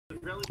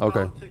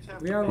Okay,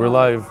 we're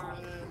live.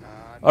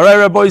 All right,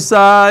 Rabbi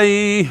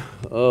Isai.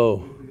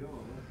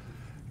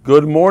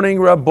 Good morning,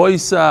 Rabbi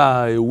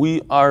Isai.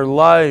 We are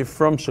live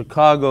from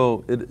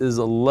Chicago. It is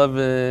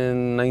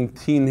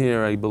 11:19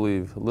 here, I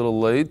believe. A little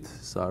late,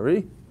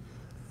 sorry.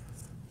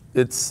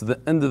 It's the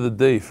end of the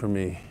day for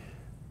me.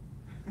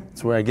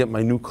 It's where I get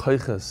my new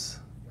koiches.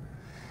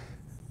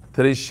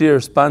 Today's shir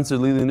sponsored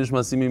Lili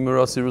Nishmas Imi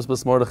Mirasi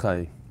Rusbas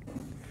Mordechai,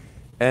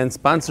 and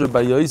sponsored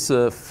by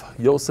Yosef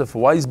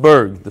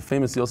Weisberg, the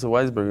famous Yosef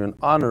Weisberg, in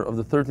honor of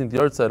the 13th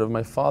yahrzeit of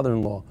my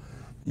father-in-law,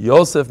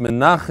 Yosef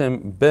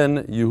Menachem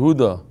ben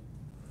Yehuda.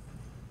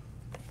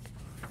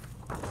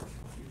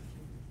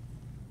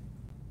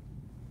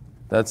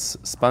 That's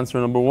sponsor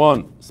number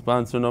one.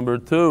 Sponsor number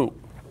two,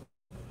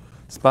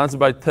 sponsored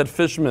by Ted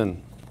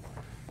Fishman.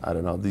 I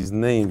don't know these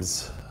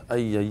names.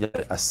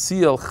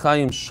 Asiel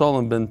Chaim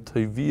Shalom ben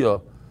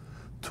Tuvia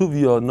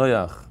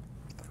Noyach,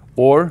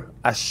 or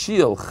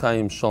Ashiel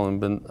Chaim Shalom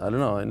ben, I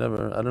don't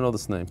know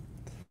this name.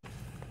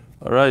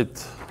 All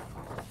right,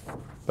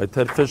 by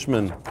Ted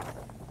Fishman.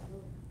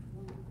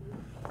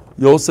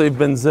 Yosef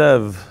ben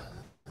Zev,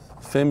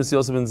 famous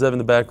Yosef ben Zev in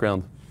the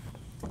background.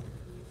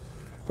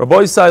 Rabbi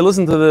Isai,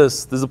 listen to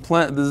this. There's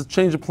a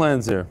change of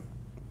plans here.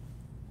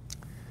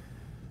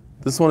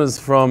 This one is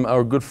from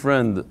our good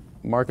friend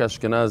Mark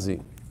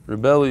Ashkenazi.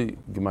 Rebelli,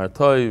 Gemar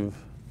Toiv.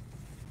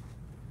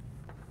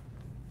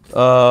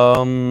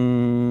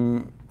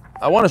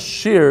 I want to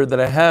share that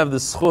I have the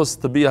schus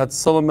to be a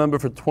Hatzalah member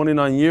for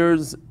 29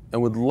 years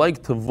and would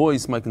like to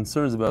voice my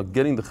concerns about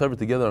getting the Chaver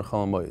together on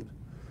Chol Hamoed.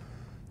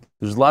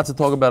 There's lots to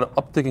talk about an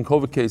uptick in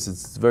COVID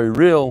cases. It's very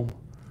real.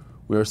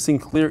 We are seeing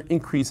clear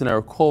increase in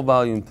our call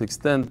volume to the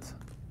extent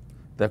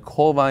that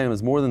call volume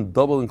has more than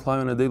doubled in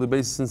climbing on a daily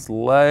basis since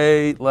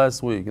late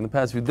last week. In the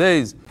past few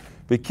days,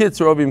 the kids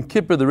are over Yom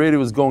Kippur, the radio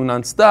was going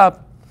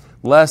non-stop.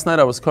 Last night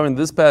I was covering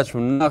the dispatch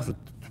from Nach for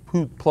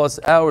 2+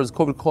 hours.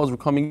 COVID calls were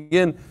coming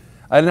in.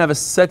 I didn't have a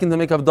second to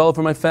make Havdalah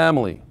for my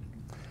family.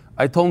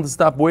 I told them to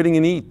stop waiting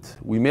and eat.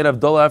 We made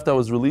Havdalah after I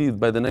was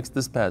relieved by the next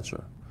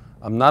dispatcher.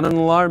 I'm not an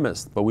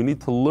alarmist, but we need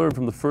to learn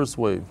from the first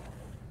wave.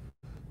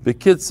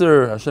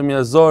 B'kitzer, Hashem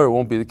Yazor, it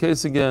won't be the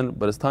case again,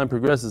 but as time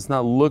progresses, it's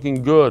not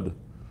looking good.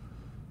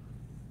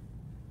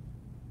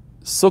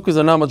 Sukkahs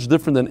are not much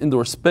different than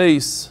indoor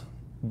space.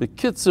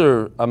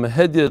 B'kitzer, I'm a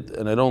hedyot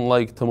and I don't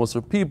like to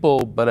Musar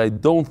people, but I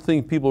don't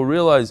think people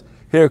realize,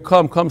 here,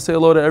 come say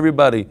hello to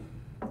everybody.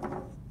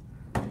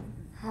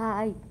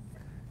 Hi.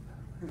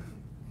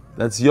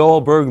 That's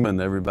Yoel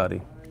Bergman,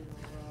 everybody.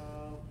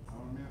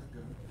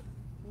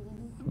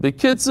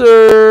 B'kitzer.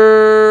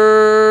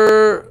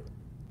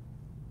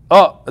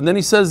 Oh, and then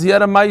he says he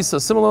had a Maisa,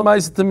 similar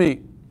Maisa to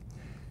me,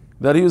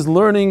 that he was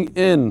learning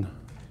in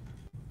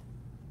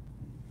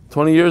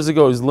 20 years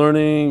ago. He's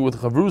learning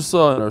with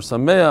Chavrusa and Or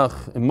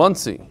Sameach in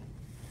Monsey.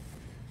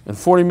 And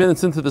 40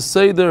 minutes into the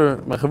Seder,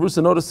 my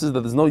Chavrusa notices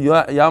that there's no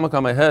yarmulke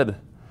on my head.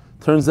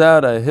 Turns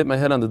out I hit my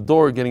head on the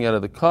door getting out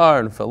of the car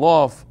and fell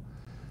off.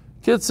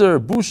 Kitzer,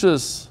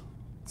 bushes,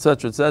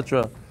 etc.,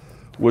 etc.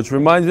 Which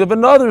reminds me of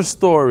another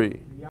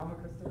story.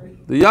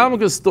 The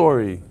yarmulke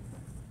story.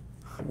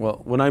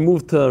 Well, when I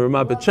moved to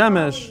Ramat Bet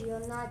Shemesh,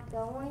 You're not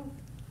going?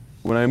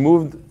 when I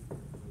moved,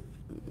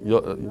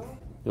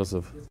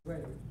 Yosef.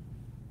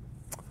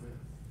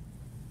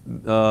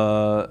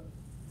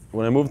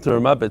 When I moved to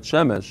Ramat Bet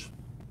Shemesh,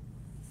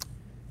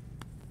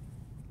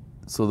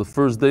 so the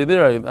first day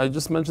there, I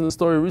just mentioned the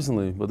story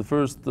recently, but the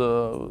first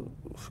I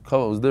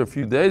was there a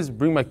few days,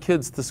 bring my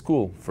kids to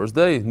school. First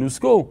day, new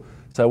school.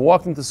 So I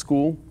walked into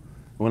school,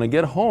 and when I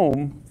get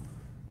home,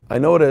 I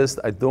noticed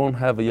I don't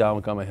have a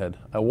yarmulke on my head.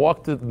 I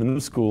walked to the new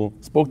school,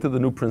 spoke to the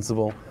new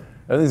principal,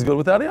 everything's good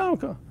without a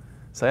yarmulke.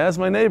 So I asked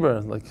my neighbor,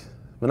 like,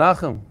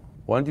 Menachem,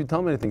 why didn't you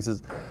tell me anything? He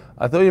says,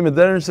 I thought you were a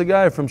Mederish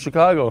guy from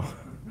Chicago.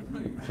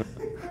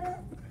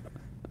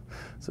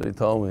 So he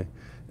told me.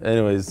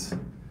 Anyways,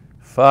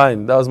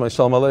 fine. That was my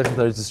Shalom Aleichem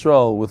to Eretz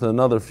Yisrael with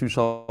another few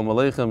Shalom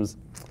Aleichems.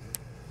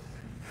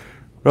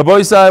 Rabbi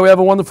Isai, we have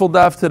a wonderful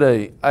daf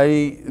today.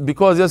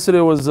 Because yesterday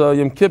was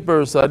Yom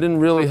Kippur, so I didn't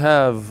really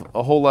have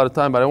a whole lot of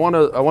time, but I want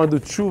to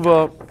do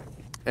tshuva.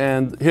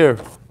 And here,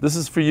 this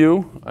is for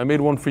you. I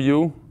made one for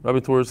you, Rabbi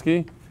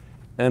Twersky,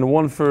 and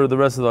one for the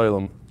rest of the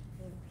Olam.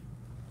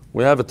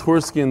 We have a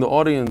Twersky in the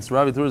audience.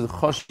 Rabbi Twersky,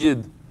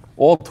 Chashid.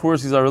 All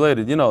Twerskys are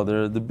related. You know,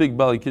 they're the big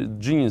belly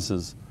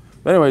geniuses.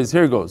 But anyways,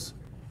 here it goes.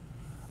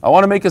 I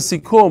want to make a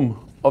sikum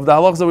of the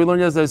halachas that we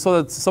learned yesterday. I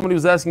saw that somebody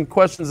was asking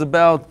questions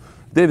about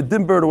David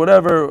Dimbert or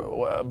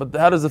whatever, but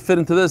how does it fit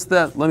into this,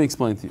 that? Let me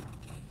explain to you.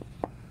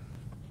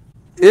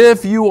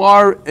 If you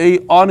are a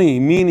ani,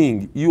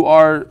 meaning you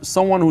are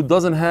someone who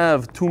doesn't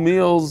have 2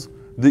 meals,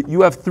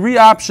 you have 3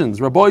 options.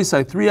 Rabbi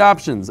said 3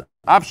 options.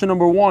 Option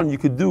number 1, you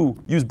could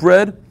use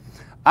bread.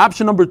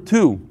 Option number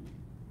 2,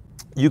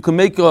 you can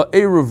make a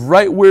Eruv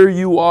right where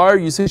you are.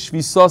 You say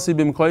Shvisasi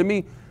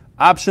b'mkoymi.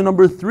 Option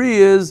number 3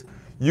 is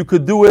you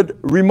could do it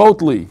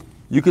remotely.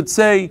 You could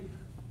say,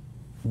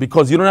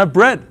 because you don't have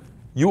bread,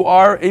 you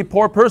are a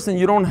poor person,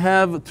 you don't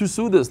have 2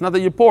 sudas. Not that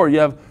you're poor, you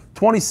have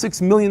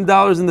 $26 million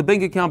in the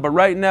bank account, but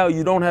right now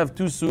you don't have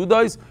 2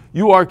 sudais,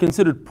 you are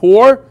considered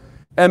poor.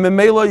 And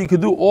Memela, you could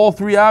do all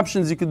 3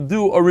 options. You could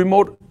do a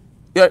remote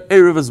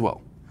Erev as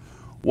well.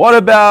 What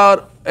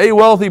about a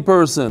wealthy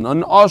person,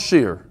 an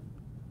Ashir?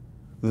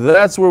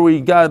 That's where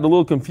we got a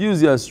little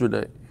confused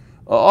yesterday.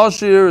 An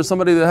Ashir is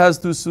somebody that has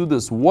 2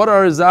 sudas. What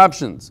are his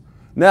options?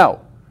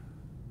 Now,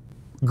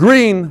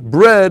 green,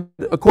 bread,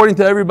 according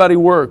to everybody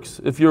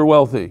works if you're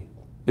wealthy.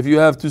 If you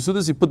have 2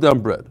 sudas, you put down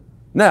bread.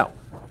 Now,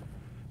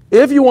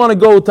 if you want to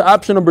go to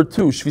option number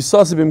 2,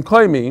 Shvisasi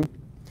b'mkoimi,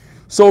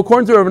 so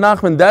according to Rav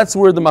Nachman, that's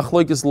where the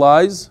machlokes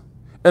lies.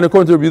 And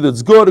according to Rabbi Yehuda,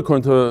 it's good.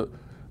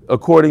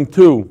 According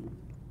to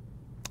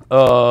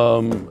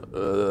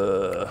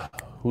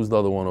who's the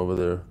other one over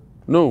there?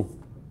 No,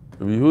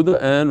 Rabbi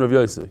Yehuda and Rav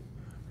Yossi.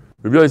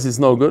 Rav Yossi is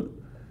no good.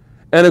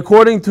 And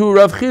according to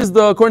Rav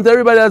Chizda, according to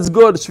everybody, that's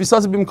good.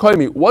 Shvisasi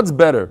b'mkoimi. What's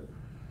better?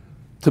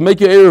 To make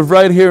your Erev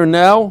right here and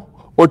now,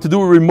 or to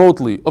do it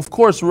remotely? Of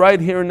course, right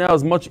here and now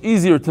is much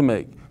easier to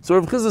make. So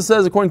Rav Chizda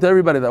says, according to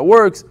everybody, that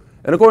works.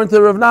 And according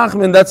to Rav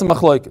Nachman, that's a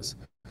machlokes.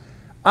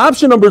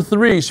 Option number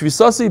 3,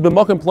 Shvisasi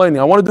b'makom plani.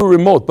 I want to do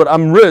remote, but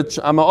I'm rich,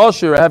 I'm an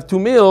Asher, I have 2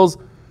 meals.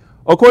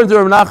 According to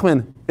Rav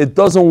Nachman, it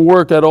doesn't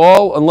work at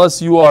all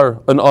unless you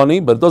are an Ani,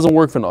 but it doesn't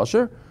work for an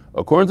Asher.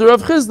 According to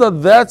Rav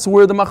Chizda, that's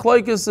where the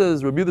machlokes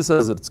is. Rabbi Yehuda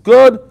says it's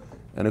good,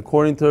 and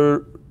according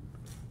to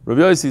Rav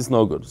Yossi, it's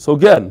no good. So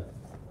again,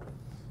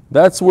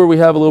 that's where we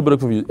have a little bit of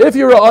confusion. If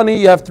you're an Ani,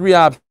 you have 3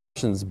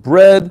 options.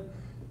 Bread,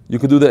 you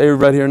could do the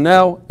Erev right here and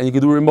now, and you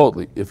could do it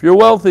remotely. If you're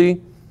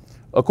wealthy,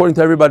 according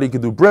to everybody, you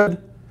could do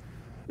bread.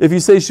 If you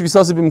say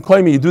Shvisasi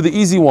b'mkoimi, you do the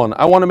easy one.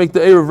 I want to make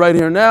the Erev right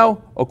here and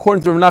now.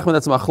 According to Rav Nachman,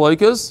 that's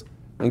machlokes.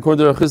 And according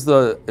to Rav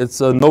Chizda,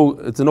 it's a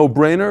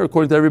no-brainer.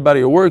 According to everybody,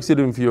 it works.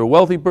 Even if you're a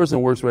wealthy person,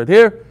 it works right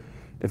here.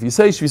 If you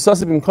say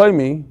Shvisasi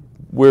b'mkoimi,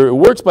 where it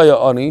works by a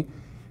Ani,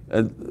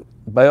 and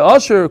by a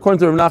Asher, according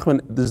to Rav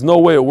Nachman, there's no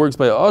way it works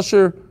by a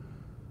Asher,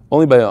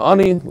 only by a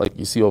Ani, like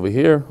you see over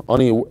here.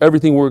 Ani,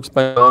 everything works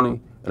by a Ani.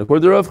 And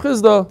according to Rav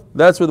Chizda,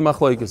 that's where the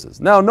machlokes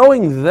is. Now,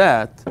 knowing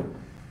that,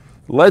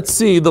 let's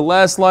see the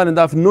last line in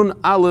Daf Nun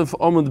Aleph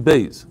Amud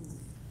Beis.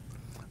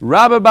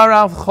 Rabbi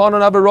Barav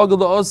Chanan Abba Rogel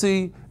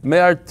Da'osi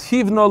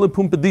Me'artivna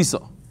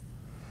lePumbedisa.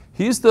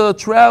 He used to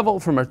travel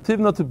from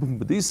Artivna to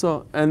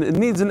Pumbedisa, and it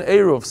needs an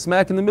Eruv.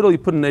 Smack in the middle, you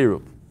put an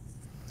Eruv.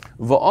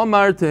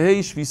 Va'amar tehei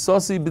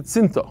shvisasi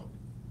b'tzinta.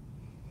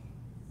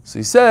 So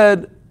he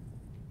said,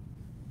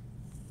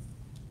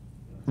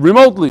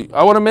 remotely,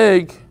 I want to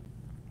make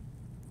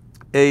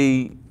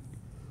an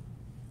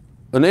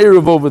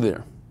Eruv over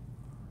there.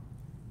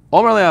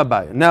 Omar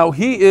le'abai. Now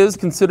he is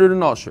considered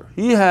an Asher.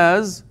 He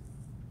has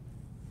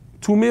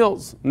 2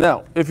 meals.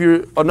 Now, if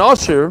you're an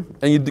Asher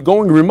and you're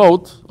going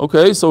remote,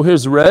 okay, so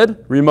here's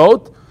red,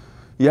 remote.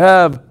 You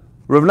have,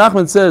 Rav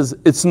Nachman says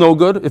it's no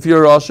good if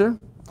you're an Asher.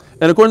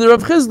 And according to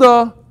Rav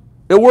Chizda,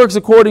 it works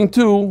according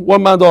to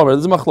one man over.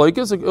 This is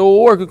machlokes. It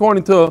will work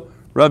according to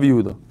Rav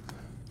Yehuda.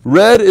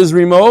 Red is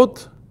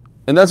remote,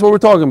 and that's what we're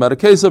talking about. A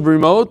case of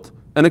remote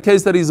and a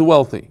case that he's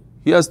wealthy.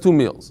 He has 2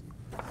 meals.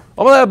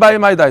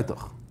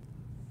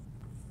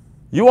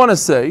 You want to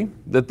say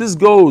that this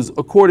goes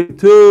according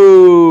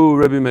to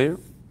Rabbi Meir,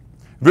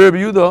 Rabbi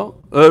Yehuda,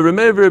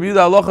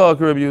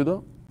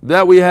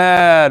 that we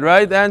had,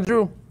 right,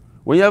 Andrew?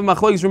 When you have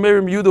machlokes Rabbi Meir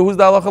and Rabbi Yehuda, who's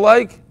the halacha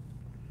like?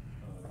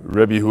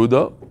 Rabbi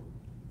Yehuda.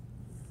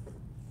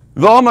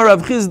 V'amar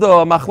Rav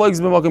Chizda machlokes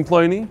b'makom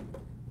ploni,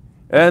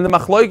 and the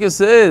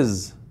machlokes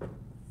is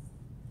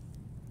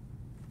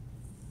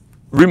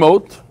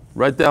remote,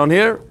 right down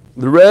here.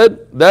 The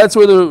red, that's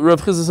where the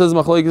Rav Chizda says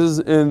machlokes is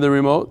in the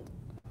remote.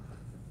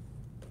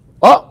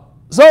 Oh,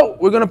 so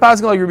we're going to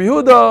pass it like Rabbi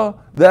Yehuda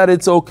that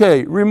it's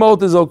okay.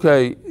 Remote is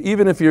okay,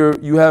 even if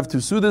you have 2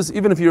 sudas,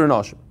 even if you're an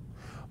Asher.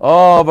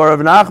 Oh, but Rav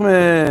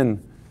Nachman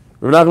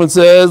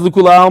says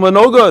L'kula alma,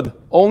 no good.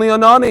 Only a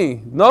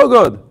nani, no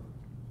good.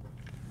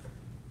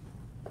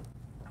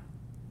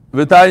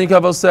 V'tayin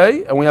kavel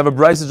say, and we have a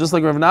brisa just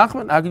like Rav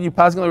Nachman. How can you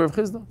pass it like Rav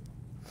Chizda?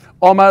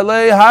 Omar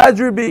le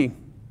hadribi.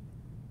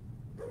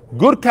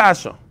 Good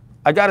kasha.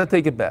 I got to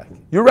take it back.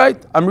 You're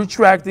right. I'm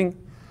retracting.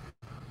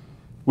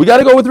 We got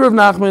to go with Rav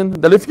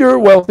Nachman that if you're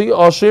wealthy,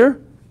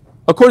 Asher,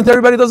 according to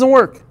everybody, it doesn't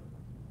work.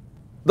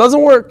 Doesn't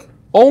work.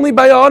 Only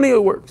by Ani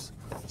it works.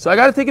 So I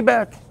got to take it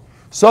back.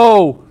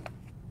 So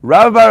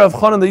Rabbi Barav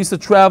Chanan, they used to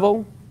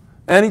travel,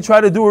 and he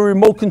tried to do a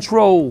remote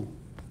control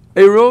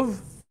Eruv.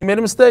 He made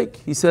a mistake.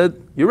 He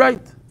said, "You're right.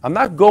 I'm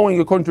not going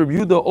according to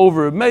Rabbi Yehuda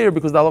over a mayor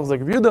because the halacha is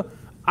like Rabbi Yehuda.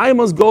 I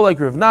must go like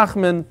Rav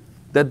Nachman.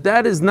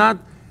 That is not.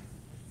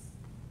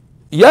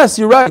 Yes,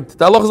 you're right.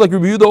 The halacha is like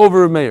Rabbi Yehuda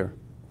over a mayor."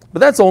 But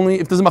that's only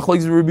if there's a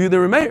machlokes between Rabbi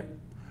Yehuda and Meir.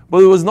 But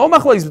there was no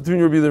machlokes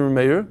between Rabbi Yehuda and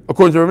Meir,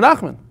 according to Rav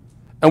Nachman.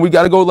 And we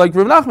got to go like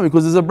Rav Nachman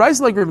because there's a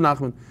brisa like Rav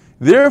Nachman.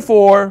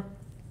 Therefore,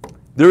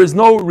 there is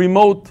no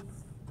remote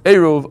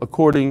Eruv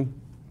according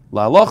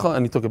La Halacha,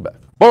 and he took it back.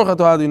 Oh,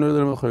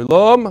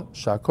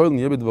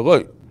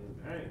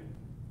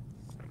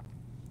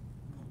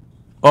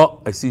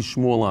 I see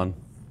Shmuel on.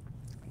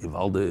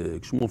 Givaldik,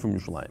 Shmuel from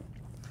Yerushalayim.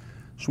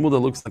 Shmuel that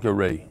looks like a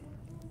ray.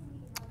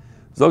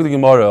 Zog the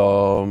Gemara.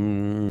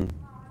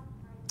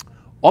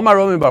 Omar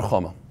Rami Bar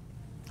Chama.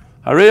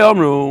 Harei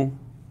Amru.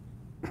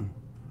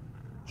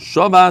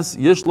 Shavas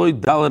Yeshloi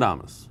Daled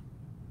Amas.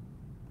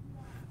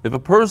 If a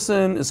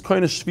person is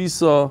kind of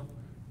shvisa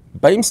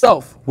by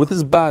himself, with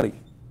his body,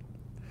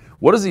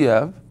 what does he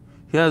have?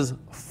 He has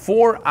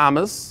 4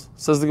 amas,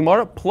 says the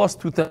Gemara, plus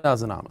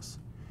 2,000 amas.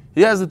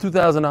 He has the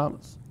 2,000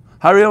 amas.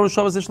 Harei Amru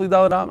Shavas Yeshloi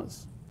Daled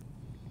Amas.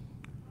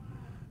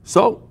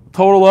 So,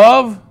 total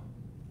of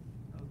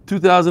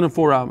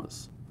 2,004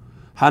 amas.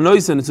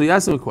 Hanoisen, so you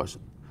ask him a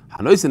question.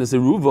 Hanoisen is a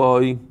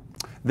ruvoi.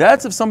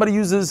 That's if somebody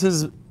uses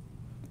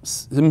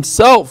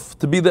himself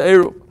to be the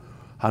Eruv.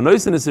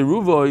 Hanoisen is a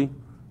ruvoi.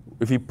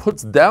 If he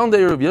puts down the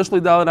Eruv,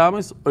 Yeshloi Daled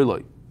Amas,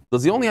 oiloi.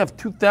 Does he only have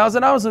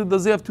 2,000 amas or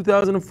does he have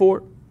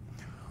 2,004?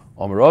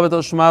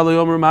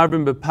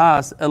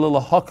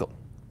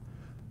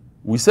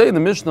 We say in the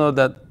Mishnah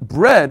that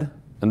bread,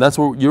 and that's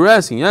what you're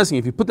asking. You're asking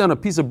if you put down a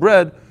piece of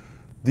bread,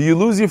 do you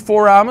lose your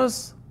 4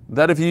 amas?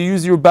 That if you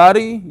use your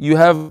body, you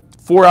have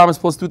 4 amas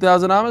plus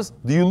 2,000 amas?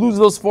 Do you lose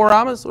those 4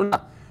 amas or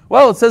not?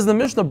 Well, it says in the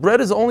Mishnah, bread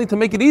is only to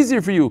make it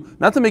easier for you,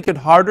 not to make it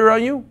harder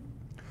on you.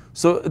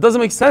 So it doesn't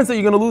make sense that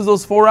you're going to lose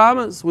those 4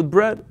 amas with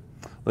bread.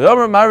 That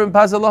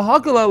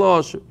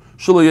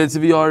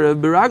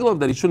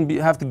he shouldn't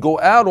have to go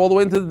out all the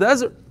way into the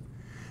desert.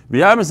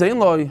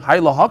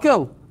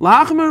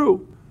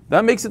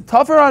 That makes it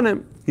tougher on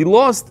him. He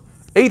lost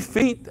 8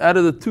 feet out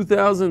of the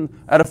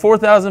 2,000, out of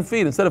 4,000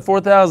 feet. Instead of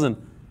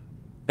 4,000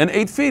 and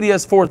 8 feet, he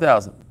has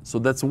 4,000. So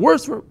that's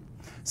worse for him.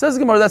 Says the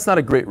Gemara, that's not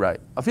a great right.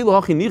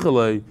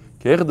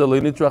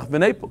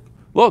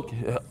 Look,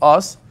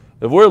 us,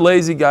 if we're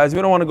lazy guys,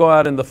 we don't want to go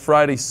out in the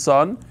Friday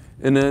sun.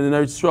 In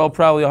Israel,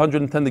 probably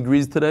 110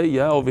 degrees today.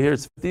 Yeah, over here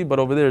it's 50, but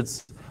over there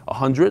it's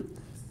 100.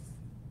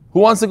 Who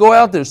wants to go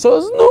out there?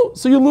 So no,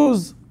 so you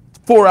lose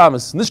 4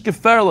 amas.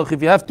 Nishkeferlach,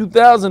 if you have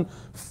 2,000,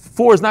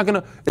 4 is not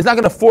gonna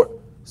 4.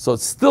 So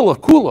it's still a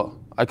kula.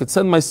 I could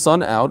send my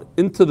son out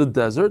into the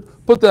desert,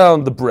 put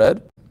down the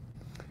bread,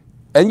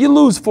 and you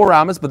lose 4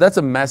 amas, but that's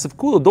a massive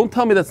kula. Don't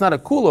tell me that's not a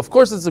kula. Of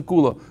course it's a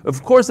kula.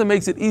 Of course it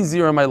makes it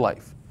easier in my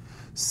life.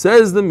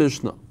 Says the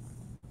Mishnah.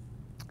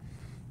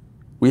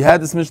 We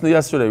had this Mishnah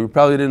yesterday. We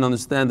probably didn't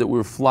understand that we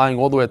were flying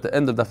all the way at the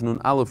end of Daf Nun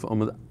Aleph on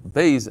the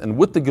base, and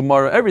with the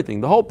Gemara,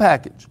 everything, the whole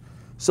package.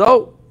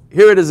 So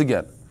here it is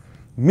again.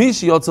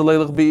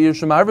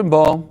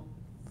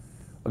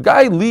 A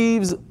guy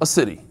leaves a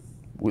city.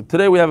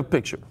 Today we have a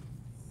picture.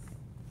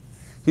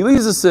 He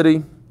leaves a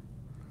city.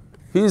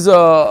 He's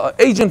an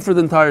agent for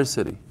the entire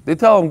city. They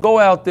tell him, go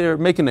out there,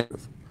 make an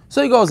eruv.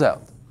 So he goes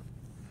out.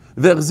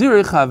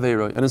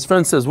 And his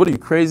friend says, what are you,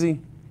 crazy?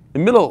 In the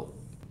middle,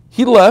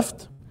 he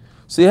left.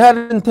 So he had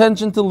an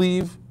intention to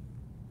leave.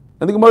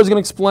 And the Gemara is going to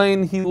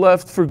explain he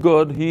left for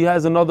good. He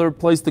has another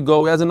place to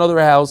go. He has another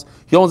house.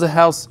 He owns a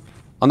house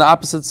on the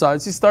opposite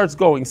side. So he starts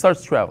going, he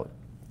starts traveling.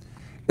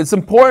 It's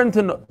important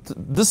to know,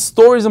 this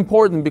story is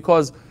important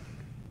because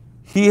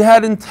he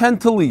had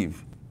intent to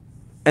leave.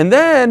 And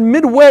then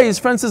midway, his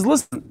friend says,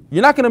 listen,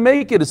 you're not going to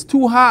make it. It's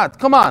too hot.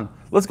 Come on.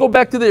 Let's go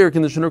back to the air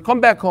conditioner. Come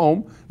back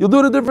home. You'll do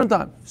it a different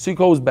time. So he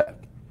goes back.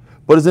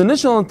 But his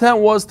initial intent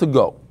was to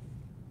go.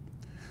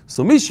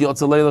 So Mishi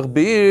Yotzalelach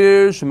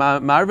Beir,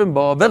 Marvin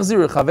Ba,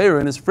 Verzir Chaver,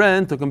 and his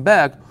friend took him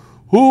back.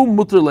 Who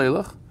Mutter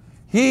Leilach?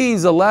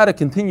 He's allowed to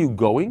continue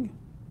going.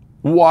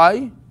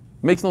 Why?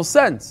 Makes no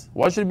sense.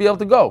 Why should he be able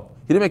to go?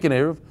 He didn't make an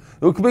eruv.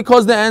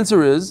 Because the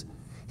answer is,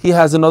 he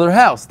has another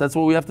house. That's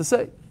what we have to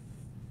say.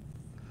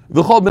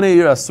 V'chol b'nei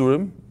ir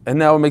asurim, and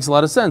now it makes a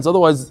lot of sense.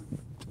 Otherwise,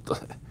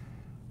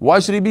 why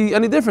should he be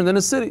any different than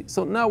a city?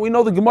 So now we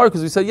know the Gemara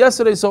because we said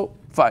yesterday, so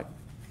fine.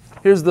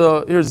 Here's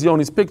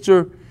Yoni's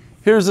picture.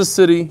 Here's a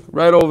city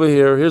right over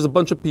here. Here's a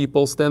bunch of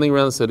people standing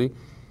around the city.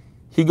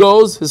 He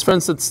goes, his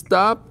friend said,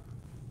 stop,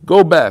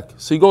 go back.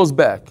 So he goes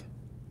back.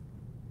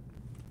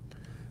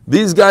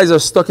 These guys are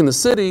stuck in the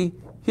city.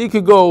 He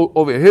could go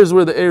over here. Here's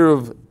where the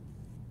eruv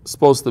is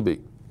supposed to be.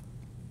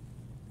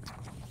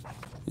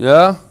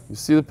 Yeah? You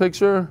see the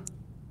picture?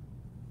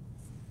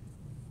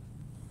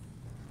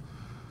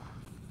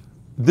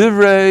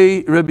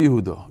 Divrei Rabbi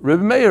Yehuda.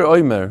 Rabbi Meir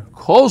Oimer,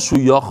 Kol shu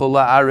yachol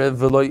la'arev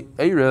v'lo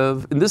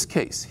erev. In this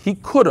case, he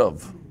could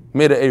have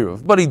made an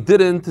eruv, but he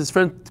didn't. His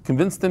friend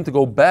convinced him to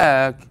go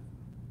back.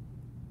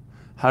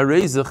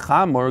 Harei ze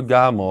chamor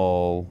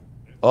gamol.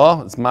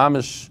 Oh, it's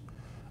mamish.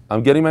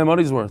 I'm getting my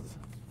money's worth.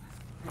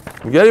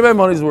 I'm getting my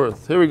money's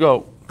worth. Here we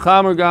go.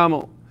 Chamor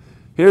gamol.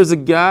 Here's a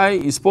guy.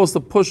 You're supposed to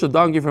push a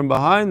donkey from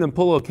behind and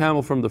pull a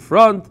camel from the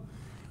front.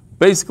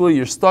 Basically,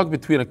 you're stuck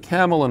between a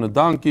camel and a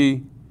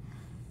donkey.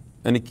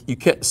 And you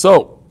can't.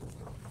 So,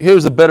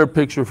 here's a better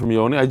picture from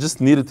Yoni. I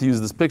just needed to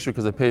use this picture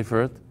because I paid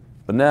for it.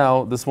 But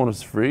now, this one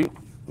is free.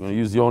 I'm going to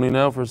use Yoni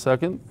now for a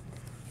second.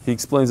 He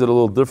explains it a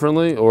little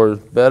differently, or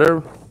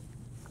better.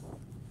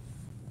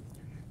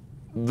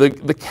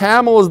 The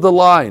camel is the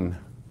line,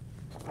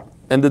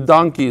 and the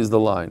donkey is the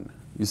line.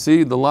 You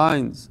see, the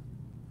lines.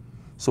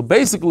 So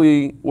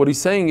basically, what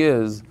he's saying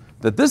is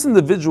that this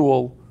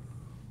individual,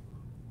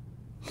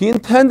 he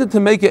intended to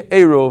make an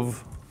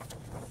eruv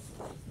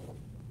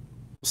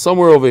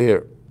somewhere over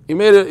here. He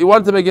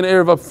wanted to make an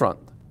Erev up front.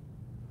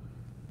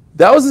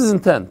 That was his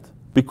intent.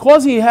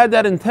 Because he had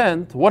that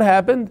intent, what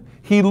happened?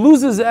 He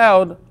loses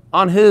out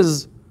on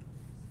his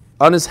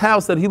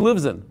house that he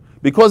lives in.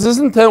 Because his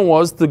intent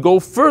was to go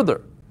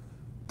further,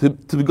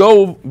 to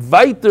go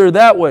weiter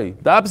that way,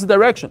 the opposite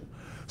direction.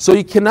 So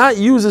he cannot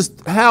use his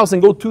house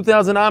and go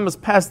 2,000 amas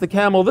past the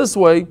camel this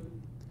way.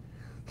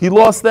 He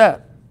lost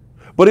that.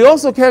 But he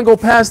also can't go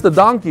past the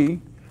donkey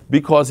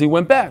because he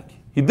went back.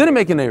 He didn't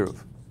make an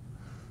Erev.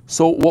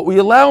 So what we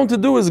allow him to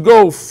do is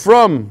go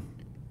from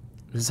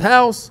his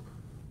house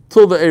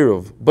till the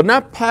Erev, but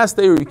not past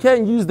the Erev. You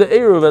can't use the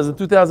Erev as the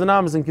 2,000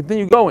 amas and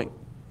continue going.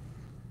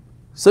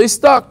 So he's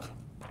stuck.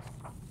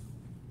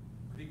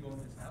 Did he go in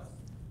his house?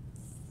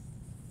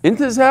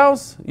 Into his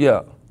house?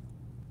 Yeah.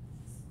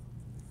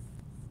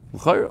 The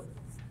Gemara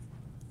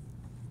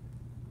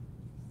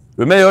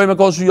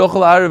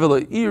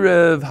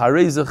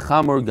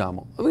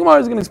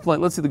is going to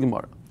explain. Let's see the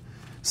Gemara.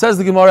 Says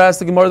the Gemara, asked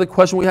the Gemara the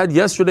question we had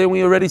yesterday, and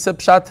we already said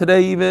pshat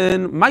today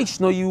even.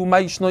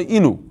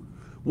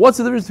 What's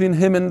the difference between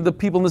him and the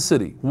people in the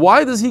city?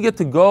 Why does he get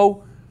to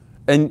go,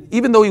 and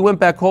even though he went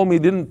back home, he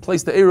didn't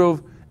place the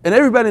Erev, and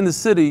everybody in the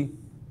city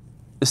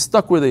is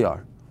stuck where they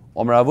are?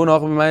 We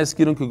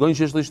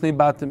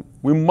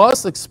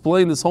must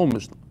explain this whole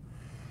Mishnah.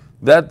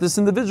 That this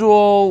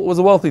individual was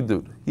a wealthy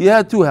dude. He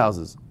had 2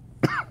 houses.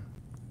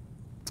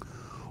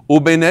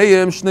 Between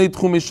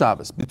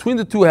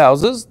the 2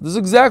 houses, there's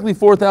exactly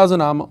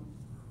 4,000 amma.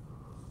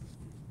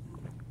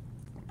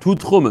 2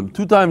 tchumim,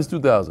 2 times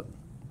 2,000.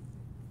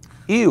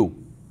 He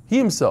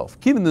himself,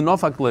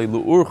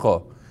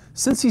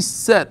 since he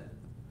set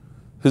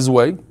his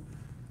way,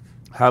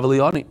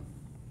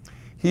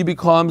 he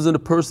becomes a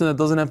person that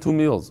doesn't have 2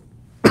 meals.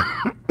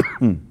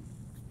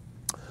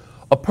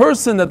 A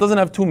person that doesn't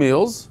have 2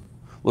 meals,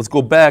 let's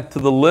go back to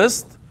the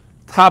list,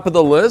 top of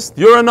the list,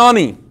 you're an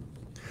ani.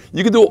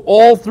 You can do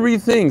all 3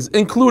 things,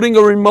 including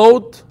a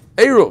remote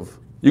Eruv.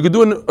 You could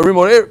do a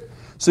remote Eruv.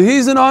 So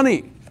he's an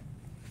ani.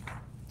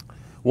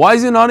 Why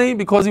is he an ani?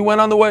 Because he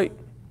went on the way.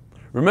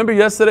 Remember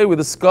yesterday we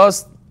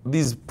discussed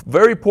these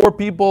very poor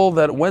people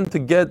that went to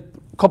get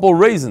a couple of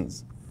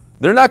raisins.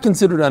 They're not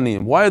considered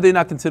aniyim. Why are they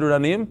not considered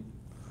aniyim?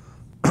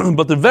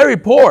 But they're very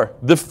poor.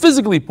 They're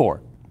physically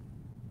poor.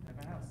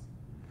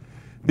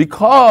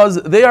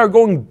 Because they are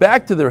going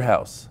back to their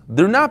house.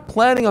 They're not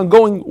planning on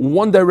going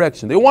one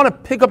direction. They want to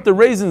pick up the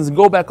raisins and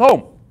go back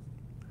home.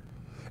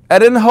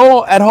 At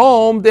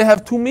home, they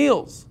have 2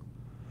 meals.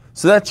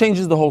 So that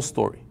changes the whole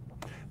story.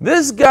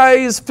 This guy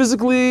is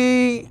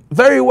physically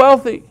very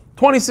wealthy.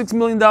 $26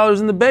 million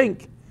in the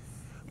bank.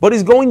 But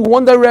he's going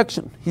one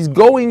direction. He's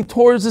going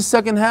towards his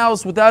second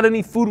house without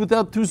any food,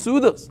 without 2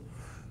 sudas.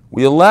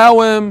 We allow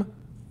him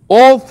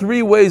all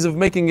 3 ways of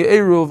making an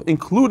Eruv,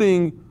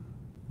 including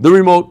the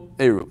remote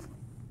Eruv.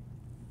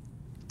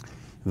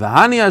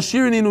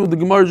 The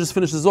Gemara just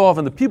finishes off,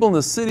 and the people in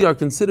the city are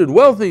considered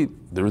wealthy.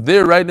 They're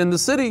there right in the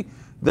city.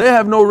 They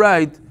have no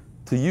right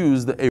to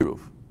use the Eruv.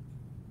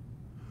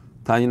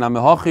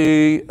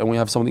 And we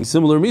have something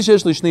similar.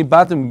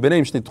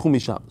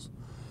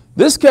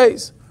 This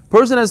case,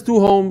 person has 2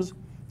 homes,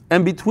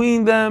 and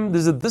between them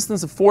there's a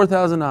distance of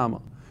 4,000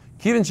 amma.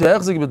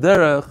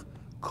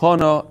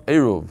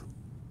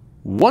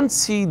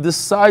 Once he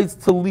decides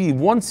to leave,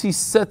 once he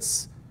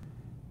sets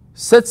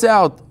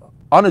out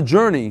on a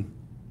journey,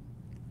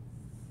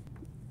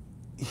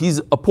 he's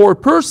a poor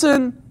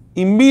person,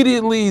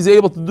 immediately he's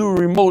able to do a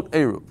remote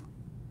Eruv.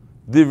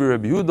 Divrei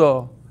Rabbi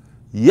Yehuda,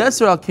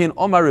 Yeser al Kain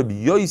Omar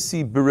Rabbi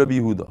Yosi b'Rabbi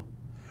Yehuda.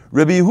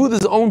 Rabbi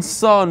Yehuda's own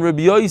son,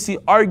 Rabbi Yosi,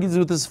 argues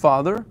with his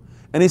father,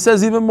 and he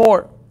says even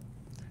more.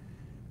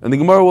 And the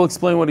Gemara will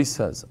explain what he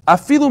says.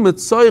 Afilu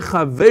mitzoy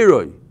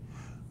chaveroi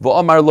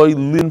v'Omar loy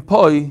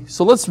linpoi.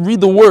 So let's read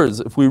the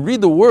words. If we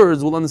read the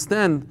words, we'll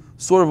understand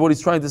sort of what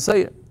he's trying to say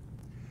here.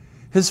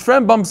 His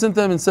friend bumps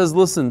into him and says,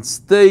 listen,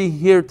 stay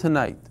here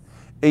tonight.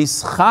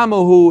 Eis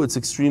chamahu, it's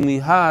extremely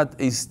hot.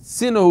 Eis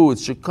tzinahu,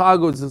 it's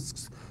Chicago,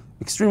 it's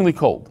extremely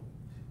cold.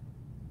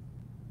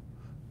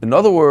 In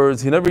other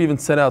words, he never even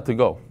set out to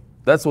go.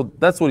 That's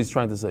what he's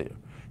trying to say here.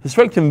 His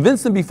friend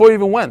convinced him before he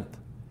even went.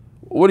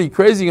 What are you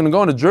crazy? You're going to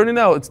go on a journey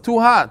now? It's too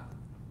hot.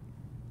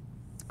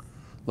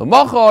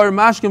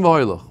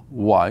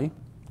 Why?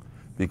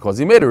 Because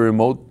he made a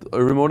remote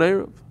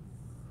Eruv.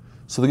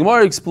 So the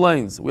Gemara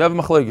explains. We have a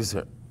machlokes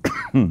here.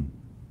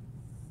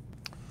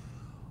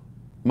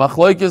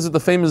 Machlokes is the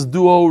famous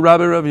duo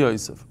Rabbi Rav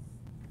Yosef.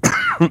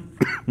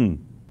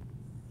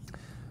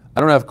 I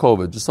don't have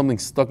COVID, just something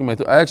stuck in my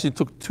throat. I actually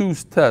took 2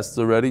 tests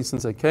already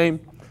since I came.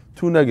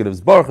 2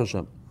 negatives. Baruch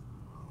Hashem.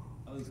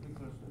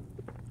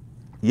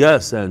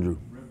 Yes, Andrew.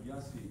 Rabbi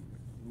Yossi,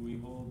 who we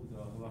hold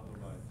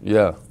halacha by.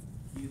 Yeah.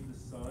 He is the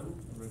son of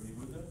Rabbi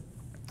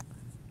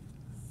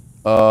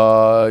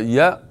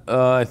Yehuda?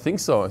 I think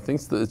so. I think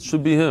it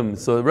should be him.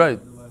 So,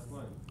 right. The last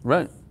line.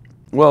 Right.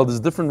 Well, there's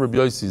different Rabbi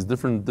Yossis,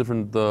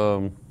 different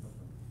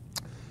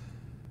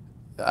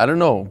I don't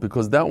know,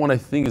 because that one I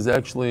think is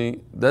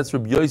actually, that's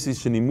Rabbi Yossi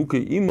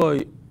Shenimuke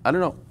Imoy. I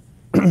don't know.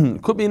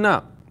 Could be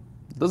not.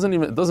 It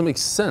doesn't make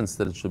sense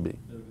that it should be.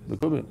 There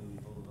could be.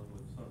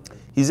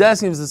 He's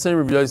asking if it's the same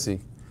Rabbi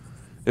Yossi.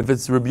 If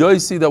it's Rabbi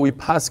Yossi that we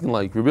paskin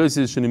like, Rabbi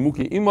Yossi is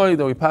Shenimuki Imai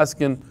that we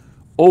paskin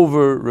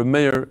over Rabbi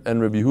Meir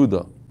and Rabbi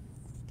Yehuda.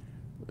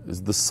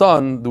 Is the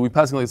son, do we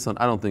paskin like the son?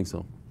 I don't think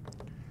so.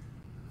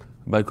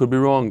 But I could be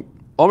wrong.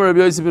 Omer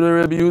Rabbi Yossi ben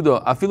Rabbi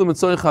Yehuda. Afilu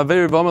mitzoy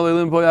chaver v'omer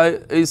leilim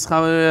poyai eis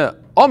chaver.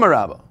 Omer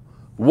Rabba.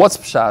 What's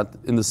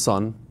pshat in the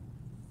son?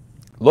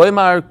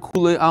 Loymar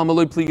kule alma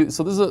loy pligi.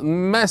 So there's a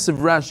massive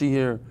Rashi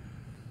here,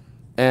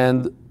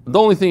 and the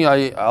only thing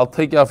I'll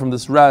take out from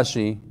this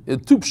Rashi is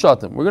two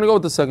pshatim. We're going to go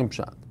with the second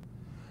pshat.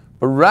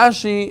 But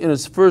Rashi, in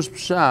his first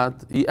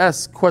pshat, he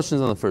asks questions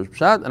on the first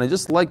pshat, and I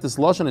just like this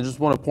lashon. I just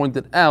want to point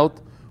it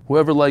out.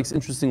 Whoever likes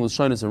interesting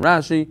lashonis in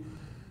Rashi,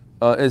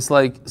 it's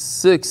like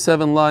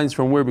 6-7 lines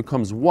from where it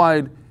becomes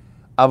wide.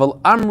 Aval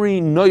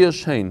Amri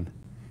Noyashein.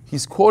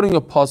 He's quoting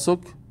a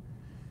pasuk,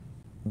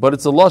 but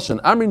it's a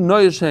lashon. Amri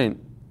Noyashein.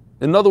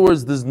 In other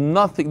words, there's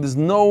no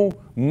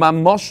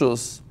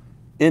mamoshos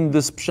in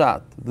this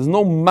pshat. There's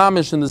no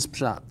mamish in this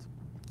pshat.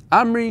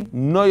 Amri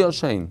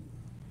Noyashein.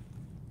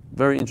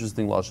 Very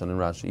interesting lashon in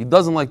Rashi. He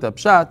doesn't like that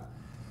pshat,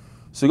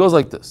 so he goes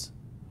like this.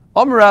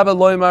 Amar Rabba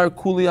loymar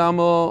kuli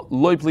amo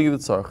loy pligi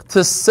tzarch.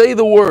 To say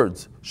the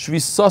words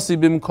shvisasi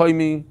bim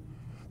koimi,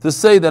 to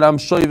say that I'm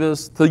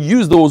shoyvis, to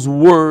use those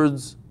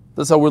words.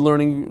 That's how we're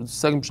learning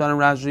second pshat in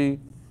Rashi.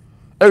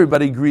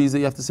 Everybody agrees that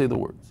you have to say the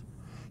words.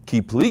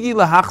 Ki pligi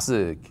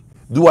lahachzik.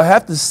 Do I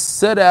have to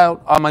set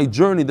out on my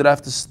journey? That I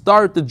have to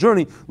start the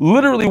journey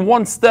literally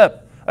one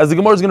step? As the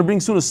Gemara is going to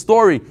bring soon a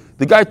story.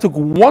 The guy took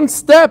one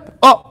step.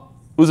 Oh,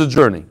 it was a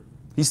journey.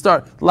 He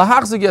started.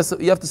 Lahachzik, yes,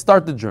 you have to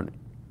start the journey.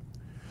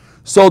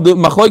 So the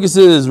machlokes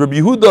is Rabbi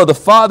Yehuda, the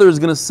father, is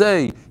going to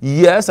say,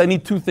 yes, I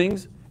need two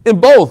things. In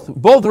both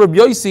Rabbi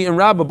Yossi and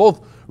Rabbah,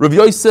 both Rabbi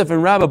Yosef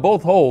and Rabbah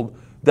both hold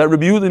that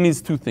Rabbi Yehuda needs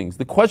two things.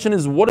 The question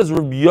is, what does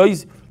Rabbi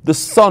Yossi, the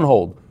son,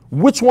 hold?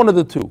 Which one of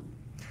the two?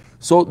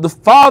 So the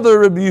father,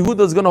 Rabbi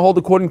Yehuda, is going to hold,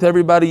 according to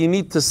everybody, you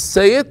need to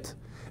say it,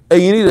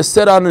 and you need to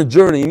set out on a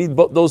journey. You need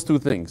those two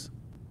things.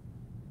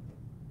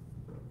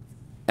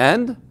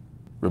 And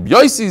Rabbi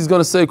Yossi is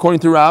going to say, according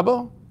to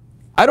Rabbah,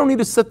 I don't need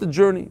to set the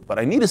journey, but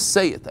I need to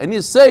say it. I need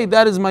to say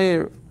that is my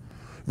erev.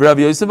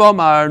 Rabbi Yosef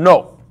Amar,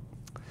 no.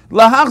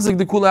 Again, Rabbi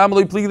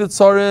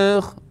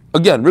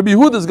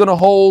Yehuda is going to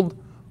hold,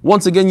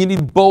 once again, you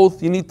need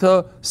both. You need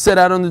to set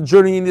out on the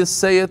journey, you need to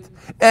say it.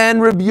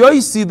 And Rabbi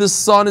Yossi, the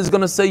son, is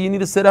going to say you need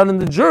to set out on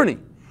the journey.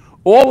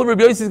 All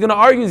Rabbi Yossi is going to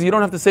argue is you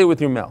don't have to say it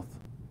with your mouth.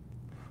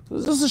 So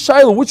this is a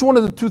shayla. Which one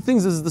of the two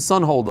things does the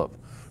son hold of?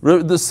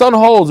 The son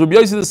holds, Rabbi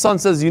Yossi the son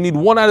says you need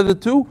one out of the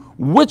two.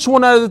 Which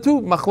one out of the two?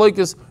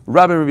 Machlokes,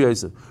 Rabbi and Rabbi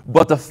Yosef.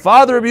 But the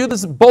father of Rabbi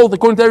Yehuda, both,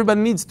 according to everybody,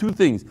 needs two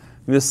things. You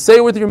need to say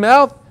it with your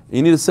mouth, and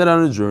you need to set out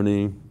on a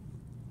journey.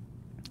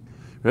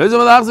 Does he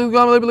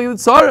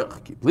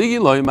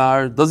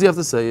have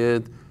to say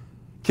it?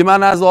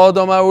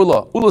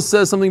 Ula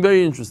says something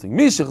very interesting.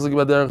 If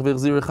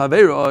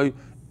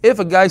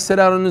a guy set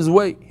out on his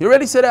way, he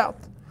already set out,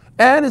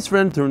 and his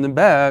friend turned him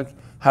back,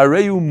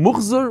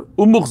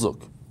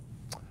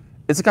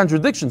 it's a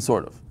contradiction,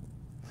 sort of.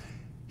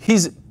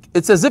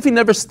 It's as if he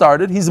never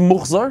started. He's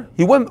muchzar.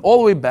 He went all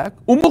the way back.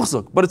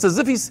 But it's as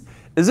if he's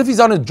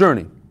on a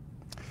journey.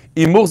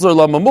 It's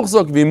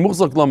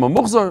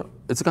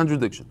a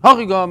contradiction.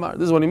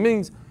 This is what he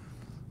means.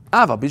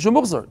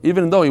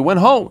 Even though he went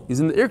home, he's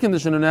in the air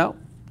conditioner now.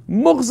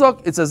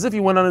 Muchzak, it's as if he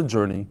went on a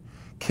journey.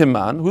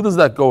 Kiman, who does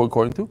that go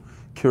according to?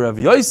 Rav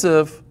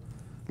Yosef,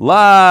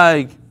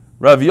 like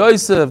Rav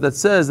Yosef, that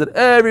says that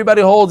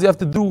everybody holds you have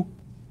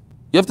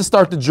to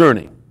start the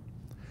journey.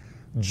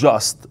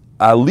 Just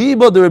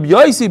Aliba the Rabbi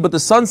Yossi, but the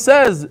son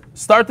says,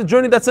 start the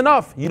journey, that's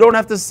enough. You don't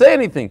have to say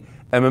anything.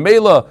 And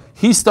Mamela,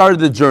 he started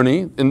the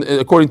journey,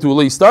 according to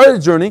Ali, he started the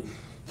journey.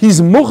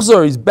 He's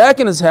muchzar, he's back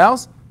in his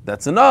house.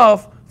 That's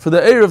enough for the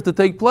Erev to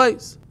take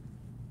place.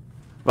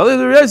 Rabbi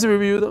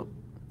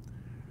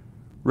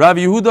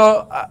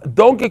Yehuda,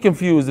 don't get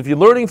confused. If you're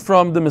learning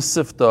from the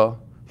Mesifta,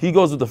 he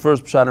goes with the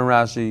first Pshat in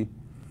Rashi.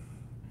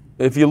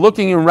 If you're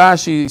looking in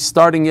Rashi,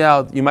 starting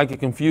out, you might get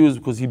confused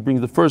because he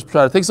brings the first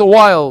Pshat. It takes a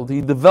while. He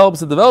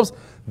develops,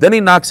 then he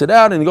knocks it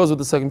out and he goes with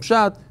the second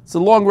Pshat. It's a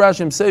long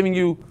Rashi. I'm saving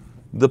you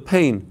the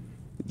pain.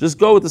 Just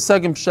go with the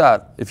second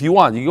Pshat if you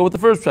want. You go with the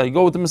first Pshat. You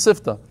go with the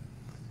Mesifta.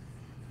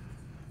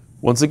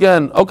 Once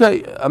again,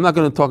 okay, I'm not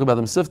going to talk about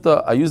the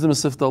Mesifta. I use the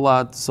Mesifta a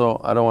lot, so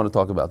I don't want to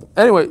talk about them.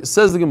 Anyway,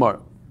 says the Gemara.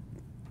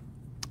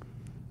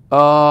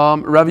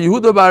 Rav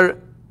Yehuda bar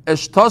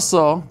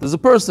Eshtasa, there's a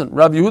person,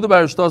 Rav Yehuda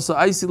bar Eshtasa,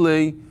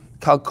 Aisilei,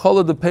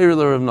 Kalkola the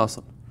Perila Rav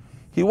Nasan.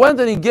 He went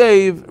and he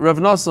gave Rav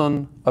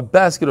Nasan a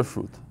basket of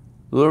fruit.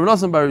 Rav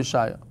Nasan bar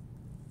Yishaya.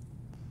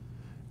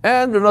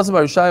 And Rav Nasan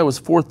bar Yishaya was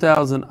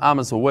 4,000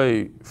 amas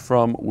away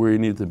from where he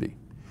needed to be.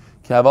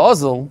 Kav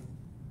Azal,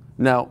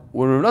 now,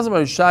 when Rav Nasan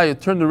bar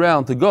Yishaya turned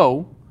around to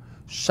go,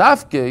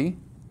 Shafke,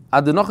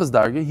 Adenachas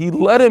Darge, he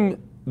let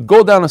him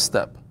go down a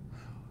step.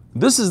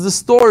 This is the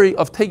story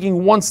of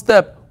taking one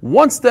step.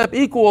 One step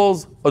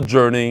equals a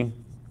journey.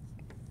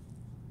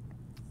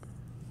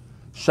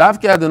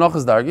 Shavke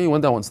Adenachas Darge, he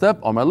went down one step.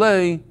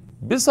 Amarlei,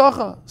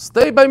 Bisacha,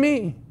 stay by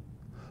me.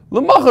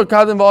 L'machar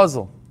kadin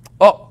v'azel.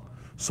 Oh,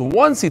 so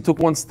once he took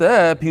one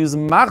step, he was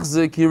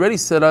machzik, he already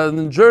set out on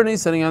the journey,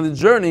 setting on the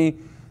journey,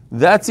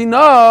 that's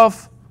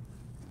enough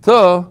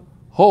to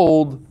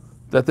hold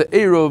that the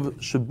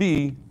Eruv should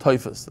be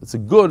Taifas. It's a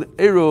good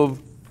Eruv.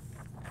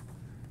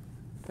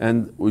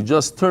 And we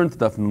just turned to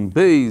Daf Nun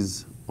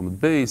Beis,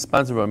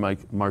 sponsored by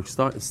Mark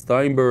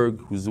Steinberg,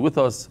 who's with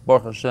us,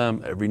 Baruch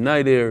Hashem, every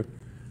night here.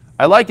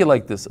 I like it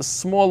like this, a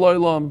small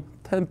oilam,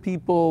 10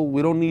 people,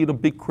 we don't need a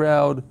big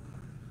crowd.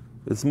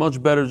 It's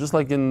much better, just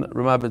like in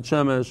Ramat Bet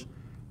Shemesh.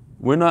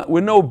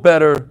 We're no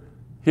better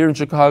here in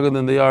Chicago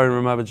than they are in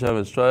Ramat Bet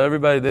Shemesh. Try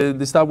everybody,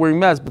 they stopped wearing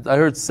masks, but I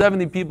heard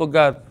 70 people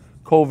got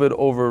COVID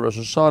over Rosh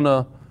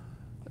Hashanah,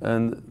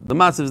 and the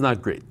matzav is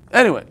not great.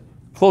 Anyway,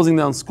 closing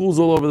down schools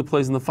all over the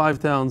place in the 5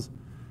 towns.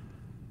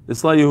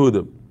 Isla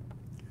Yehudim.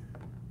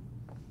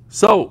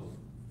 So,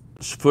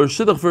 for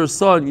Shidduch for his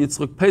son,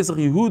 Yitzchak Pesach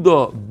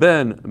Yehuda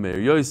ben Meir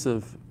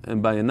Yosef,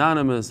 and by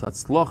anonymous,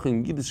 Hatzlach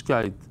in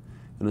Yiddishkeit,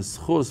 and a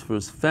schus for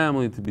his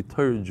family to be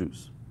Torah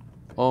Jews.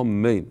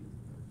 Amen.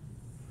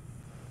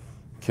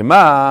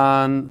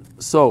 Keman.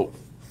 So,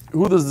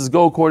 who does this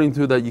go according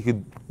to that you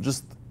could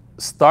just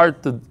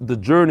start the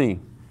journey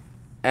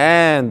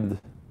and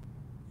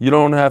you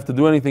don't have to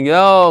do anything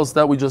else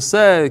that we just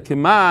said?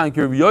 Keman,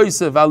 Rabbi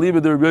Yosef,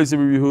 Aliba de Rabbi Yosef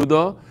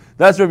Yehuda.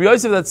 That's Rabbi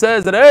Yosef that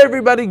says that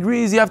everybody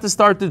agrees you have to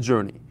start the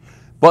journey.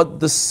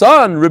 But the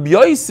son, Rabbi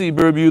Yosef,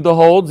 Rabbi Yehuda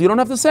holds, you don't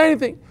have to say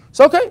anything.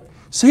 So okay.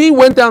 So he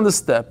went down the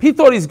step. He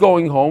thought he's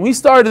going home. He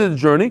started the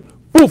journey.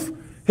 Poof!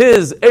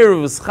 His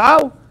Eruv is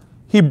chal.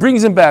 He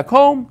brings him back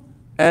home,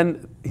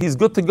 and he's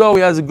good to go.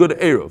 He has a good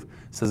Eruv.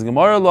 Says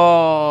Gemara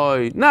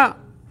Loi. Nah.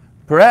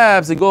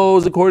 Perhaps it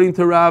goes according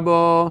to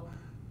Rabbah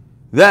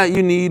that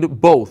you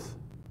need both.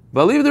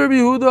 But leave the Rabbi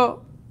Yehuda.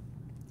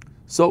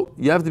 So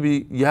you have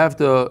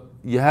to.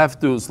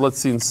 So let's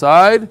see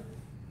inside.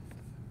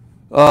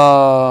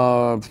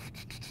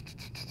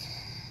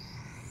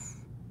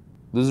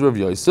 This is Rav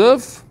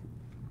Yosef,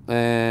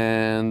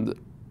 and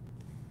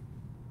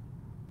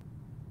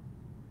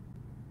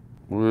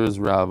where's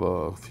Rav?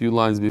 A few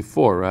lines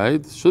before,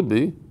 right? Should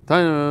be.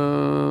 Omer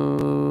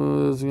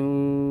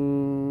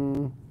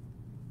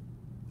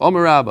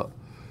Rabba.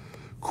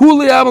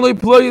 Kuli amalei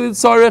ploy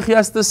tzarech. He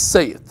has to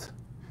say it.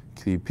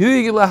 The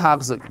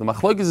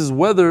machlokes is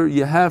whether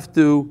you have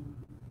to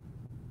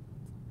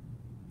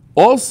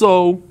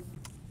also.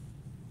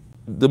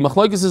 The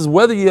machlokes is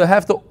whether you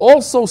have to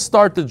also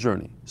start the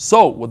journey.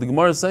 So what the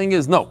Gemara is saying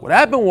is no. What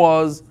happened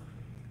was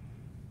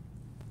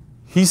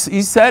he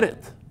said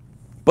it,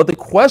 but the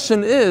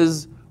question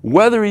is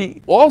whether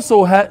he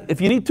also had. If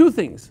you need two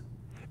things,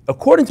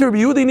 according to Rabbi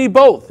Yehuda, you need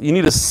both. You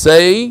need to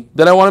say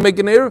that I want to make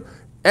an eruv,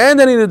 and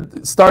then you need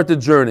to start the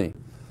journey.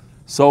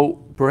 So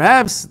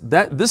perhaps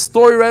that this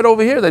story right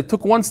over here, they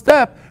took one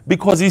step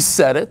because he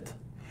said it,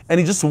 and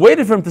he just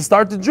waited for him to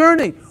start the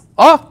journey.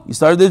 You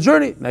started the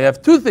journey. Now you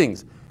have two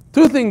things.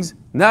 Two things,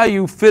 now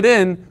you fit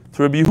in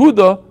to Rabbi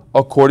Yehuda,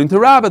 according to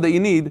Rabbah, that you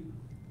need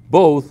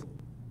both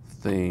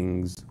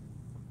things.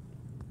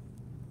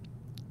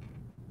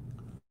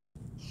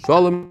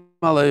 Shalom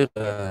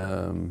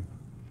Aleichem.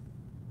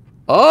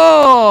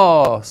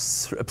 Oh,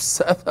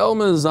 Seth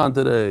Hellman is on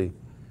today.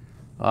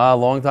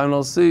 Long time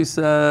no see,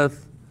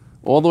 Seth.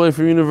 All the way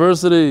from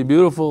university,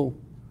 beautiful.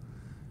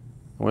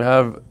 We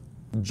have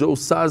Joe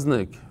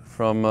Saznik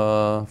from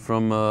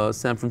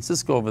San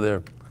Francisco over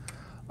there.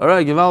 All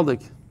right,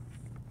 Givaldik.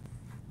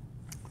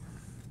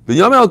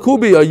 Binyamin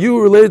Al-Kubi, are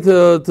you related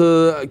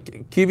to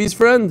Kivi's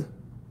friend?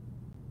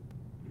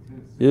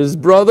 His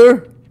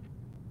brother?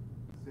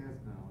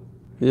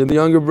 You're the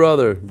younger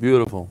brother.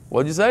 Beautiful.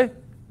 What'd you say?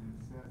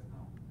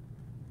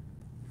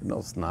 No,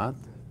 it's not.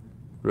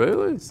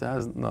 Really?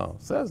 No,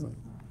 Sazna.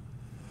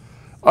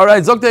 All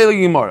right, Zoktei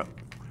Gemara.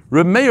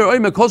 Reb Meir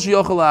Oime Kol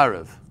Sheyochel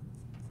Arev.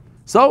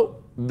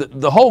 So,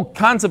 the whole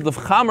concept of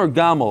Chamer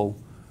Gamel,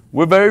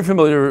 we're very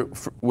familiar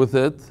with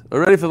it.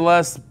 Already for the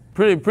last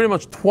pretty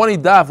much 20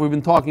 daf, we've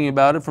been talking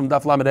about it from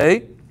Daf Lamed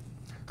Hey.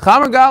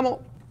 Chamer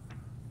Gamel,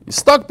 you're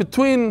stuck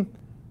between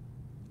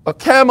a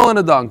camel and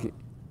a donkey.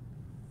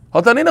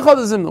 We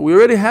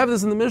already have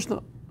this in the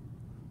Mishnah.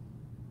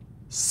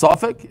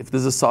 Suffolk, if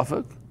there's a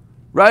Suffolk,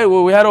 right?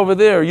 What we had over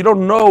there, you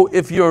don't know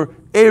if your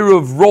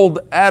Eruv rolled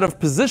out of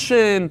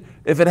position,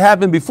 if it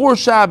happened before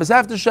Shabbos,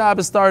 after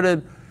Shabbos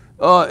started,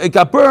 it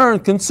got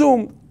burned,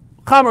 consumed.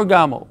 Chamer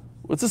Gamel.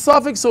 It's a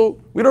suffix, so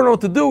we don't know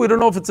what to do. We don't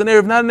know if it's an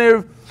Eruv, not an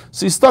Eruv.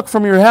 So you're stuck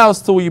from your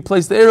house till where you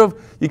place the Eruv.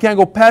 You can't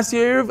go past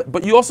your Eruv,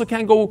 but you also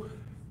can't go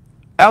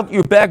out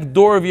your back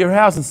door of your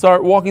house and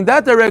start walking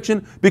that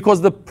direction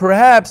because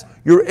perhaps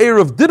your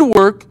Eruv did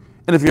work,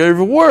 and if your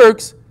Eruv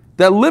works,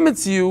 that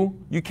limits you.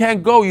 You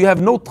can't go. You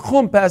have no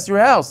tchum past your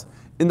house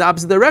in the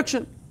opposite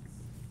direction.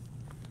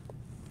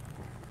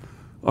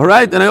 All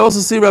right, and I also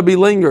see Rabbi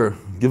Langer,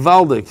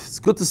 Givaldik. It's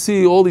good to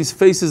see all these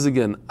faces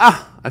again.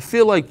 I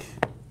feel like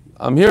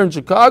I'm here in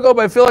Chicago,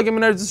 but I feel like I'm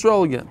in Eretz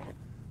Yisrael again.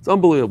 It's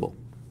unbelievable.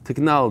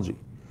 Technology.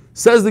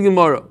 Says the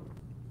Gemara.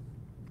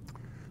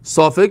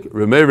 Sofik,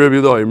 Remei Rabbi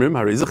Yehuda Imrim,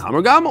 Hariza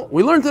Chamer Gamel.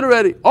 We learned it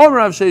already. Omer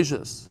Rav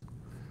Sheshes.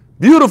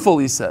 Beautiful,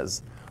 he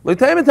says.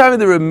 L'tayim and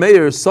the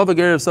Remeir, Sofik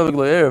Erev, Sofik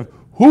Lo Erev,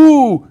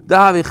 Hu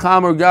Dahavi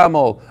Chamer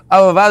Gamel,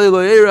 Avavadi Lo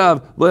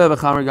Erev, Lo Erev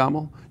Chamer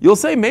Gamel. You'll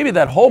say maybe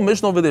that whole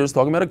Mishnah over there is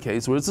talking about a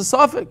case where it's a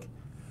Sofik.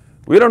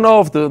 We don't know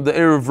if the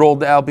Erev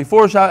rolled out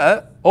before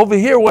Shabbos. Over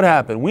here, what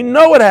happened? We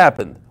know what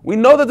happened. We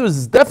know that there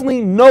was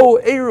definitely no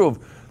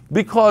Erev,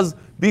 because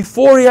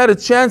before he had a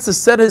chance to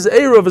set his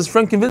Erev, his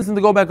friend convinced him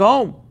to go back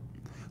home.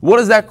 What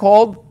is that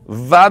called?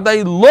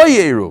 Vaday lo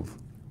Erev.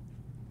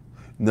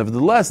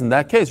 Nevertheless, in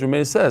that case,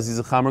 Rameh says he's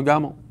a Chamer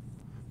Gamel.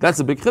 That's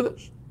a big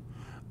chiddush.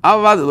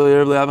 In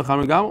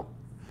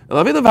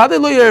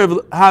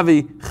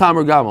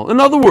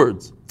other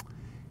words,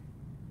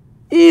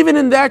 even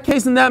in that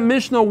case, in that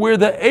Mishnah where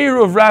the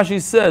Erev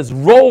Rashi says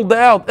rolled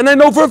out, and I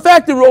know for a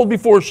fact it rolled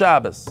before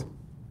Shabbos,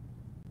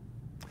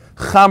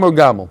 Chamer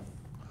Gamel.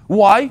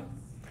 Why?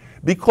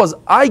 Because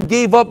I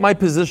gave up my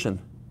position.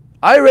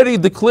 I already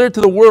declared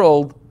to the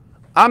world,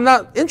 I'm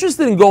not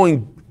interested in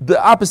going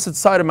the opposite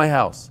side of my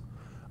house.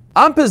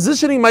 I'm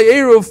positioning my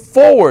Erev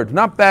forward,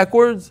 not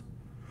backwards.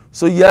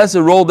 So yes,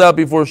 it rolled out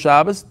before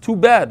Shabbos. Too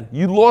bad.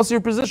 You lost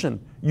your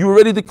position. You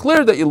already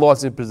declared that you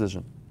lost your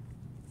position.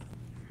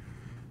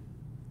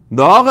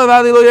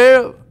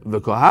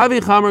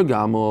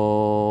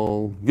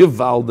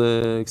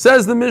 Givaldik.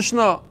 Says the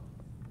Mishnah.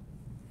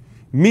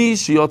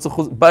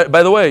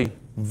 By the way,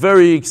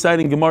 very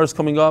exciting Gemara is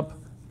coming up.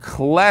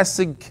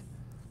 Classic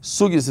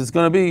sugis. It's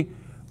going to be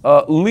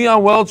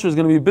Leon Welcher is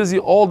going to be busy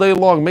all day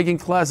long making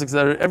classics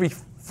that are every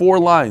 4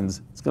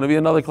 lines. It's going to be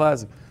another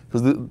classic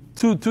because the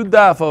two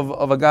daf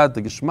of Agadta,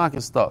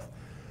 Geshmak stuff.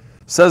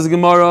 Says the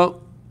Gemara,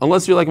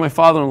 unless you're like my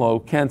father-in-law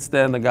who can't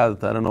stand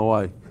Agadta. I don't know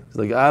why. He's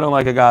like, I don't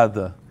like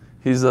Agadta.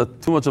 He's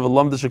too much of a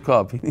lumdish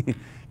cup.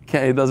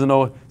 He doesn't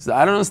know. He says,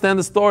 I don't understand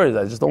the stories.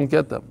 I just don't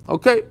get them.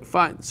 Okay,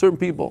 fine. Certain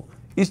people,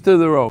 each to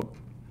their own.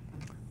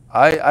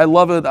 I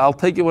love it. I'll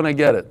take it when I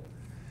get it.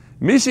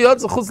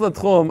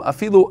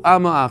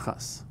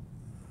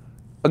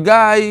 A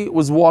guy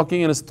was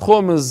walking and his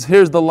tchum is,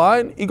 here's the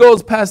line. He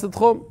goes past the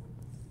tchum.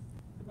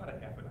 What about a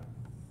half an hour?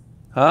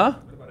 Huh?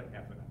 What about a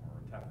half an hour or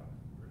a half an hour?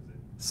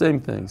 Same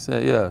thing.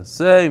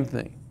 Same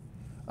thing.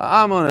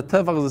 Amon, a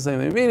tefach is the same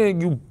thing. Meaning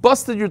you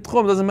busted your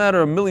tchum, doesn't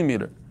matter a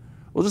millimeter.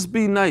 We'll just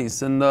be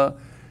nice. And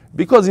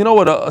because you know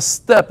what, a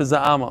step is a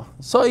amma.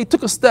 So he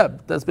took a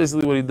step. That's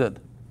basically what he did.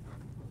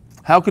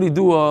 How could he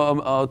do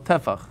a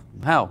tefach?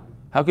 How?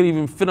 How could he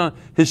even fit on,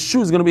 his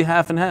shoe is going to be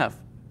half and half.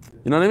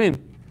 You know what I mean?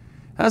 It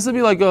has to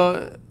be like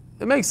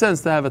it makes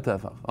sense to have a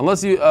tefach.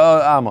 Unless you,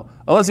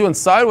 unless you went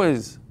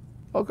sideways.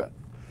 Okay.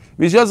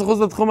 He's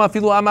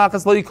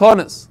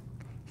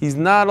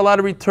not allowed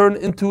to return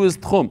into his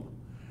tchum.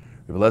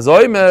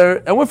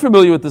 And we're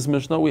familiar with this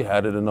Mishnah. We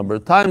had it a number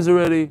of times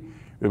already.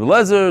 Rebbe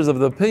Lezer is of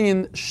the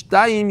opinion,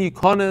 Shtayim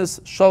Yikonis,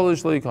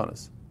 Shalish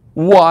Yikonis.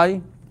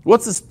 Why?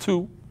 What's this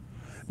 2?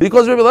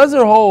 Because Rebbe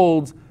Lezer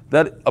holds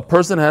that a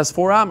person has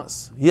 4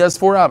 amas. He has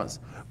 4 amas.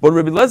 But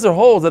Rebbe Lezer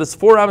holds that his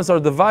 4 amas are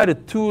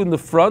divided, 2 in the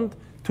front,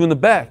 2 in the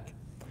back.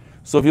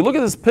 So if you look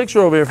at this picture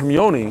over here from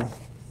Yoni,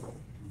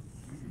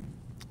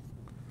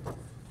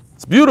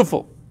 it's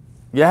beautiful.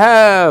 You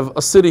have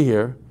a city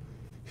here.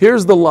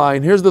 Here's the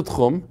line, here's the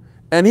tchum,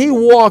 and he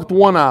walked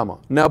 1 amma.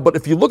 Now, but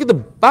if you look at the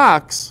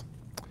box,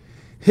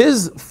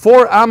 his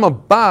 4 amma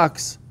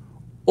box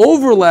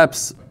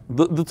overlaps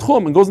the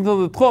tchum and goes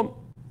into the tchum.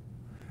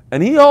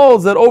 And he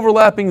holds that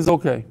overlapping is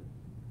okay.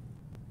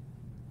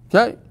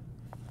 Okay?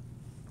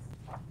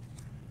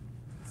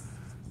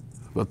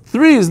 But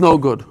 3 is no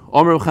good.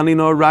 What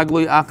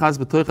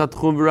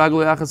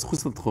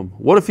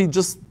if he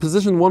just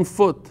positioned 1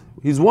 foot?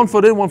 He's 1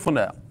 foot in, 1 foot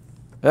out.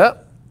 Yeah?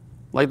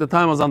 Like the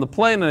time I was on the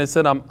plane and I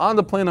said, I'm on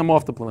the plane, I'm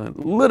off the plane.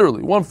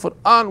 Literally, 1 foot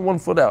on, 1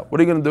 foot out. What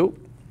are you going to do?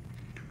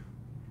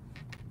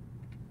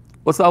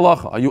 What's the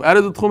halacha? Are you out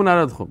of the tchum and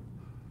out of the tchum?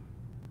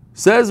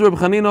 Says Reb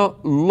Chanina,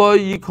 lo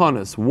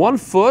yikonis. 1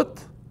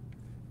 foot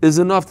is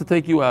enough to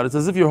take you out. It's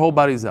as if your whole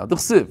body's out.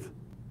 D'chsiv.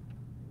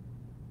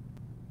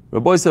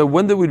 Rabbi said,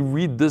 when did we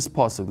read this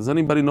pasuk? Does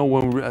anybody know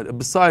when we read,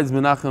 besides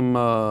Menachem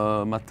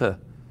Mateh?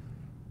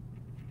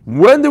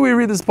 When did we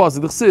read this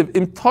pasuk? D'chsiv,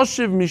 im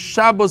toshiv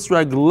mishabos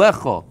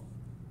raglecha.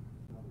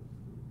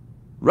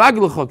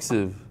 Raglecha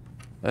ksiv.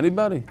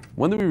 Anybody?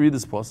 When did we read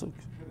this pasuk?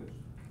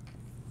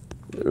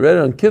 Read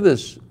it on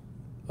Kiddush.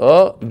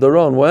 Oh,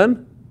 Daron,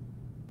 when?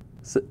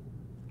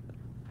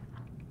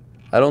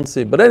 I don't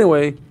see. But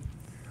anyway,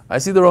 I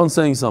see Daron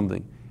saying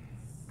something.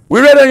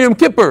 We read on Yom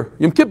Kippur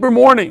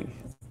morning,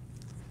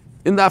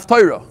 in the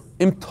Haftarah.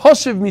 Im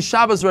toshiv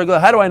mishabos raglecha.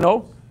 How do I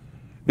know?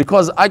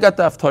 Because I got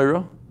the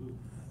Haftarah.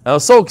 I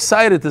was so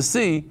excited to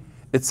see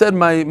it said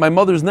my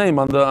mother's name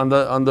on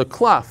the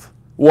klaf.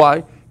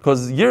 Why?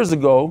 Because years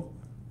ago,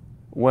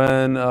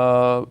 when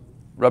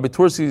Rabbi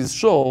Tursky's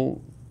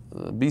shul,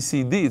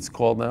 BCD it's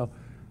called now,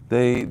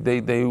 they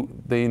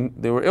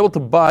were able to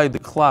buy the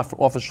klaf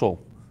off a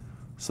shul.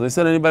 So they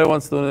said, anybody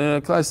wants to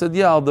donate? I said,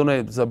 yeah, I'll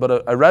donate.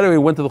 But I right away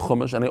went to the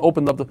Chumash and I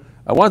opened up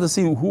I wanted to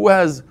see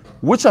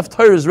which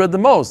Haftarah is read the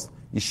most.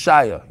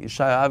 Yeshaya,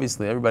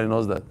 obviously, everybody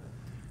knows that.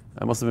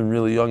 I must have been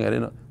really young, I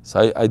didn't know.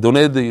 So I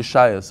donated the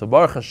Yeshaya. So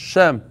Baruch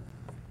Hashem.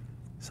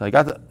 So I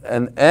got the,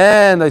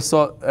 and I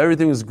saw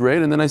everything was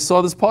great, and then I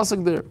saw this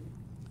pasuk there.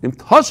 Im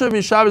Tashav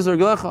Mishabbos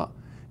Reglecha.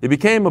 It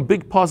became a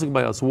big pasuk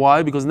by us.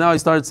 Why? Because now I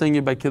started saying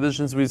it by Kiddush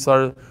since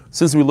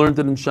we learned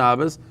it in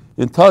Shabbos.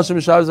 In Tashav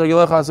Mishabbos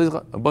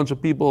Reglecha, a bunch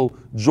of people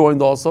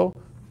joined also.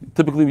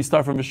 Typically we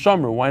start from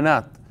Mishamra. Why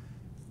not?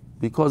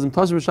 Because in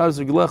Tashav Mishabbos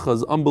Reglecha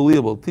is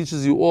unbelievable. It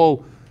teaches you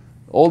all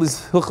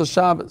these Hilchas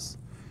Shabbos.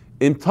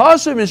 In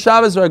Tashav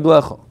Mishabbos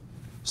Reglecha.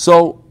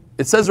 So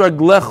it says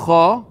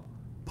Reglecha,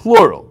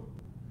 plural.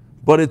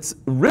 But it's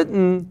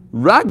written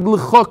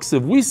Raglecha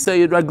Ksiv. We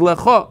say it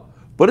Raglecha.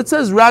 But it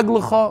says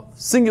Raglecha,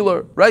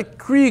 singular, right?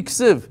 Kri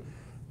Ksiv.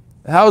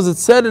 How is it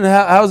said and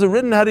how is it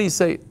written? How do you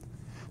say it?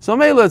 So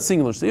Mela, it's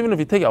singular. So even if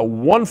you take out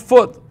 1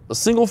 foot, a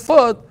single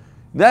foot,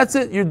 that's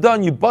it, you're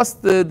done. You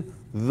busted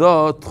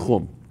the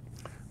Tchum.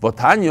 But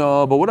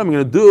what am I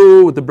going to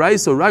do with the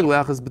Brayso?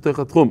 Ragleach is B'tech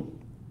Tchum.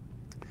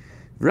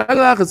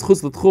 Ragleach is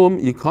Chus L'Tchum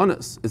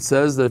Yikonis. It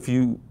says that if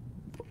you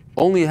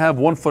only have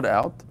 1 foot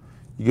out,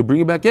 you can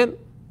bring it back in.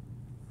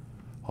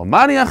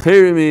 Homani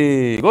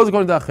Acherimi. It goes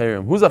according to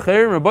Acherim. Who's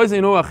Acherim? Rabbi,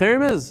 you know who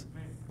Acherim is?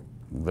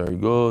 Very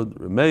good.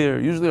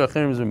 Remeir. Usually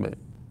Acherim is Remeir.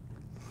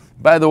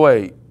 By the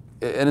way,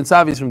 and it's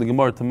obvious from the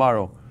Gemara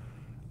tomorrow,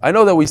 I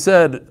know that we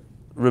said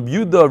Rabbi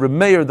Yehuda,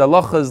 Remeir, the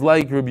halacha is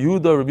like Rabbi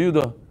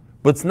Yehuda,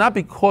 but it's not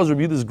because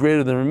Rabbi Yehuda is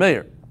greater than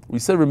Remeir. We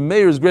said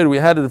Remeir is greater. We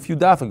had it a few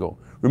daf ago.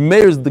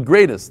 Remeir is the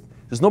greatest.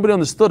 Just nobody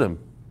understood him.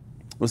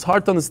 It was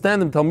hard to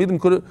understand him. Talmidim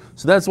couldn't.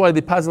 So that's why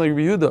they passed like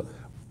Rabbi Yehuda.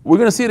 We're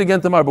going to see it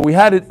again tomorrow, but we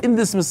had it in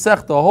this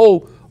Masechta, a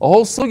whole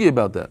sugi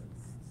about that.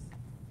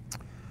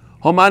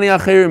 Homani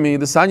Acherimi,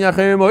 the Sanya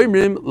Acherim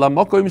Oimrim,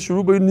 Lamakoim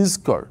Sheruba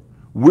Nizkar.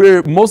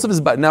 Where most of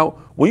his body, now,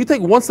 when you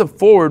take 1 step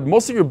forward,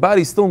 most of your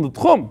body is still in the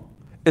Tchum.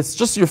 It's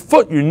just your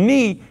foot, your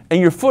knee, and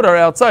your foot are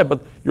outside,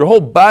 but your whole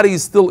body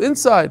is still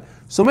inside.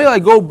 So maybe I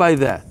go by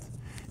that.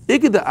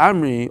 Ikeda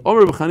Amri,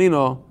 Omer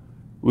B'chanino,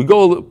 we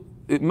go,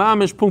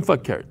 Mamish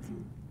Pumfakert.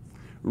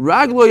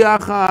 Raglo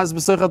yachas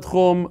b'sechat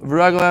chum,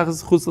 v'raglo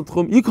yachas chutz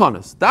l'tchum.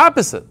 Yikonos. The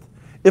opposite.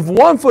 If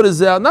 1 foot is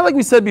out, not like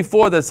we said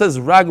before that says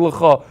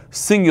raglecha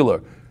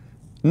singular.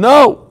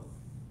 No.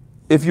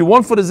 If your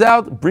 1 foot is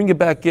out, bring it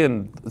back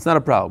in. It's not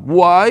a problem.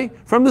 Why?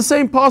 From the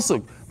same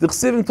pasuk. The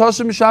chsivim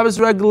tashem mishabes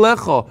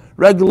raglecha.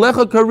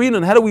 Raglecha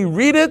karinan. How do we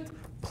read it?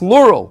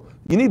 Plural.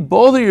 You need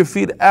both of your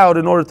feet out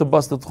in order to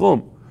bust the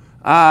tchum.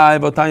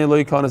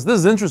 This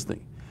is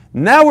interesting.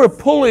 Now we're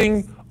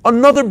pulling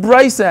another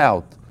brisa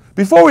out.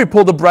 Before we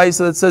pulled the brisa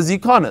that says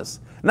yikonis.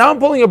 Now I'm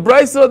pulling a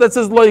brisa that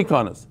says lo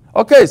yikonis.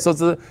 Okay,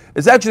 so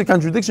it's actually a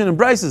contradiction in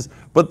brises,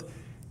 but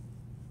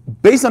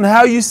based on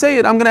how you say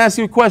it, I'm going to ask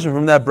you a question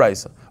from that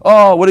brisa.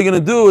 Oh, what are you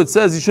going to do? It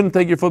says you shouldn't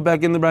take your foot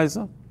back in the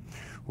brisa.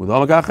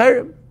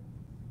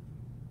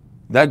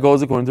 That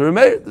goes according to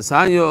Remeir. The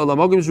Sanya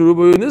Lamogim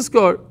Shurubu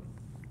Niskar.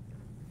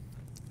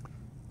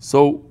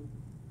 So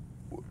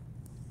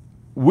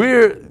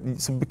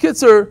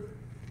B'kitzer,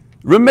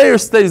 Remeir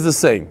stays the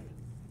same.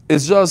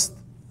 It's just,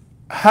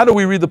 how do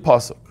we read the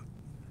pasuk?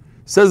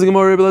 Says the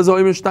Gemara,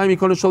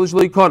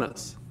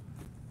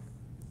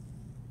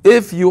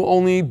 if you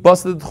only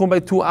busted the tchum by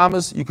 2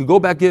 amas, you could go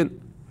back in.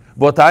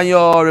 It says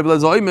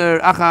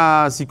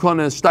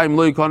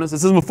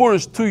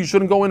mefurish 2, you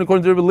shouldn't go in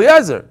according to Rebbe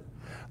Eliezer.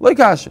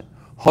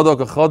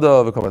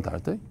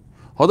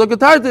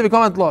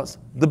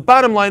 The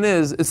bottom line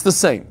is, it's the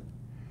same.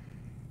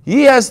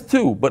 He has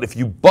 2, but if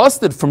you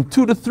busted from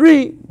 2 to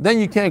 3, then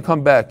you can't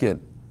come back in.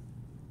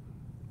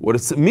 What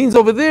it means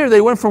over there,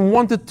 they went from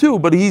 1 to 2,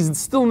 but he's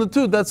still in the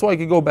 2, that's why he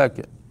can go back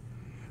in.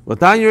 What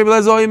do I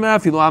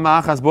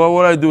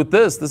do with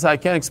this? This I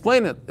can't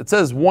explain it. It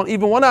says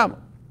even one am.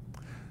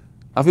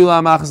 You're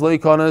not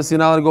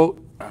allowed to go,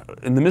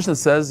 in the Mishnah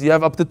says, you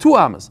have up to 2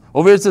 amas.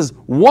 Over here it says,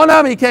 1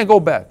 amma, you can't go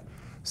back.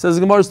 It says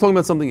the Gemara is talking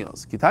about something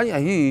else.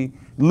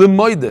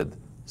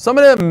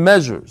 Somebody that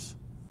measures.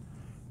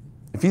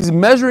 If he's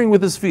measuring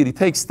with his feet, he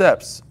takes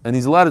steps, and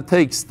he's allowed to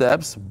take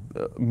steps,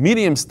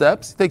 medium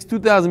steps. He takes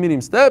 2,000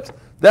 medium steps.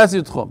 That's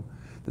your tchum.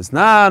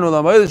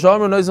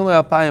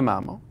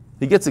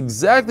 He gets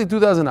exactly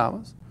 2,000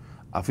 amas.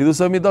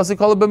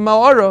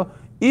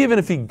 Even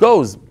if he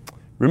goes,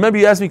 remember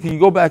you asked me, can you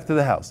go back to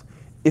the house?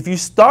 If you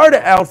start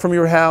out from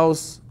your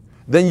house,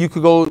 then you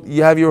could go.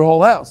 You have your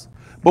whole house.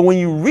 But when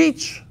you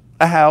reach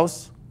a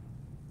house,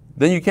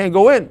 then you can't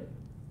go in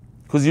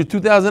because your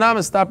 2,000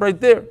 amas stop right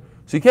there.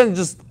 So you can't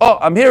just,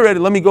 I'm here already,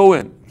 let me go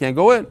in. You can't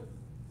go in.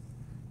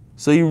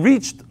 So he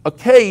reached a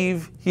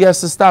cave, he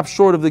has to stop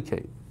short of the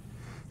cave.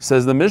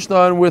 Says the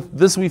Mishnah, and with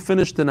this we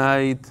finished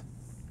tonight,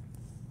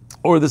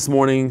 or this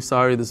morning.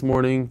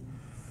 Literally,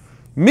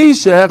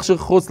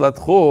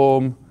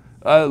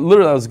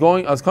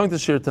 I was coming to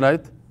share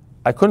tonight,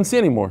 I couldn't see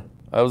anymore.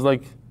 I was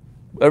like,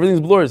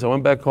 everything's blurry, so I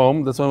went back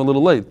home, that's why I'm a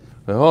little late.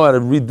 I had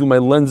to redo my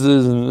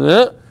lenses,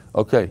 and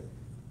okay.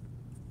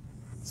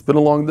 It's been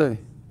a long day.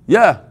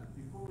 Yeah?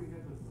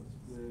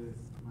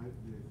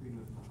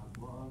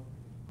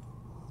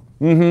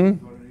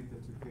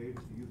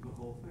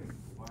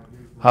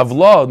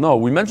 Havla, no,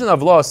 we mentioned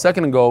Havla a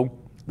second ago.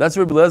 That's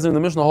Rabbi Eliezer in the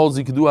Mishnah holds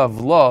you could do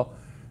Havla,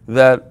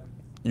 that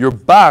your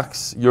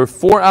box, your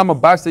 4 amma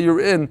box that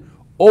you're in,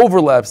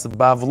 overlaps the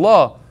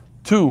Bavla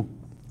to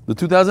the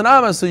 2,000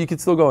 amas, so you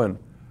could still go in.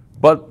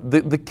 But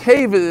the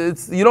cave,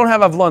 you don't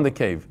have Havla in the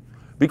cave.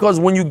 Because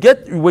when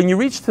you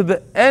reach to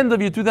the end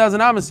of your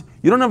 2,000 amas,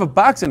 you don't have a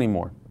box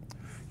anymore.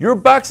 Your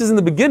box is in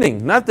the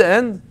beginning, not the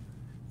end.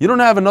 You don't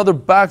have another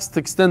box to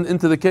extend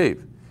into the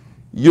cave.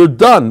 You're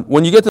done.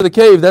 When you get to the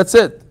cave, that's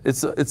it.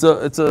 It's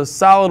a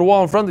solid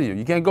wall in front of you.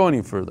 You can't go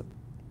any further.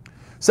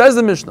 Says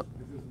the Mishnah.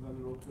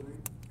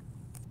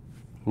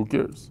 Who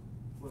cares?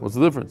 What's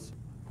the difference?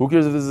 Who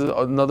cares if this is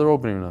another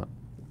opening or not?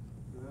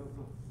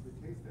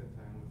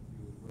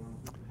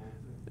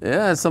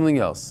 Yeah, it's something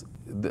else.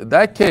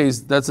 That case,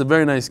 that's a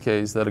very nice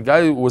case, that a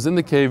guy was in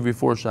the cave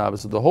before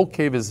Shabbos, so the whole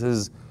cave is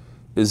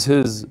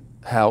his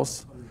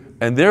house,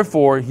 and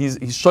therefore he's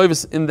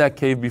shoyvis in that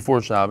cave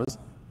before Shabbos,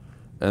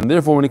 and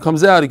therefore when he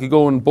comes out, he could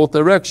go in both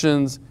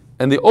directions,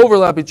 and they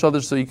overlap each other,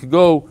 so you could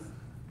go,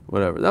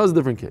 whatever. That was a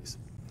different case.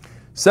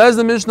 Says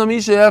the Mishnah,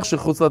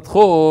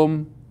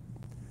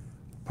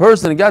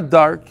 person, it got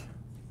dark,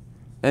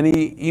 and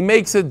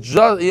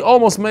he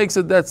almost makes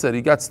it, that's it,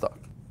 he got stuck.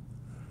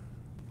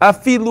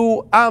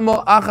 Afilu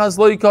amo achas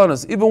lo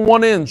yikonos. Even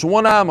 1 inch,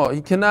 1 amo, he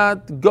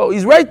cannot go.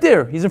 He's right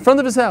there. He's in front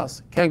of his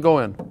house. Can't go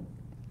in.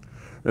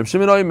 Reb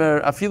Shimon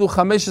Omer, afilu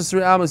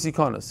 15 amos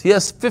yikonos. He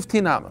has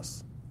 15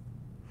 amos.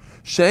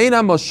 She'ein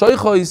amo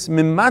shoychois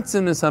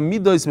mimatzin es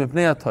hamidois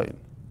mipnei hatoyin.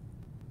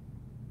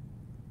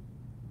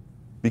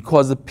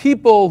 Because the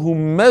people who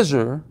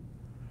measure,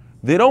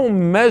 they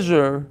don't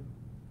measure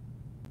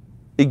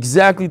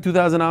exactly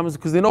 2,000 amos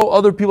because they know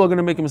other people are going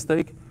to make a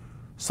mistake.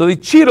 So they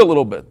cheat a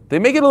little bit. They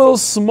make it a little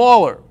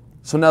smaller.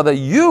 So now that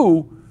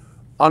you,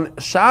 on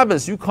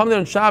Shabbos, you come there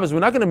on Shabbos,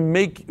 we're not going to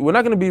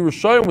be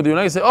Rishoyim with you. We're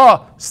not going to say,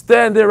 oh,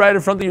 stand there right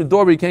in front of your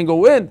door, but you can't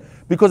go in.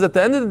 Because at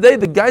the end of the day,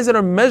 the guys that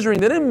are measuring,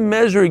 they didn't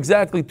measure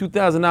exactly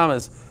 2,000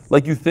 amas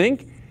like you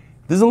think.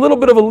 There's a little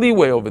bit of a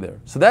leeway over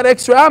there. So that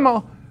extra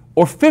amma,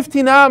 or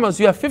 15 amas,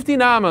 you have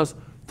 15 amas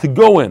to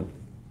go in.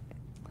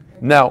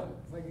 Now,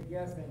 it's like a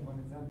gas tank when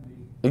it's empty.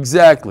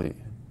 Exactly.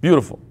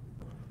 Beautiful.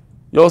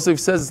 Yosef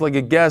says it's like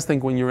a gas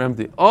tank when you're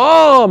empty.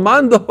 Oh,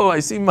 Mando, I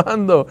see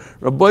Mando.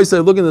 Rabbi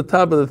said, look at the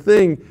top of the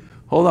thing.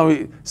 Hold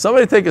on,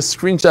 somebody take a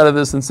screenshot of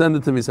this and send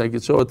it to me so I can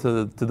show it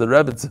to the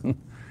Rebbitzin,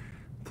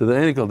 to the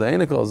Enikel. The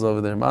Enikel is over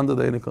there. Mando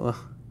the Enikel.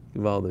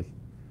 Givaldi.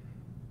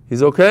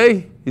 He's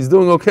okay? He's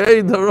doing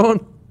okay,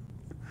 Daron?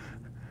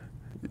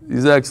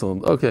 He's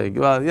excellent. Okay,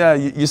 Givaldi. Yeah,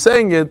 you're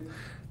saying it.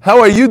 How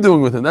are you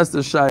doing with him? That's the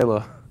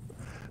Shaila.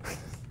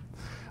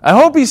 I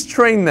hope he's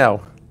trained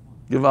now.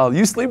 Gival,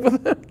 you sleep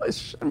with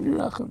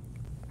him?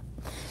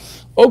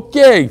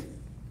 Okay,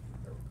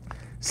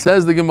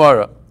 says the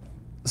Gemara.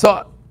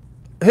 So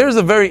here's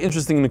a very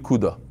interesting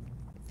Nakuda.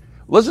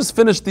 Let's just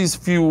finish these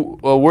few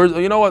words.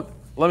 You know what?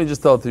 Let me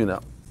just tell it to you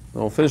now.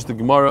 We'll finish the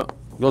Gemara.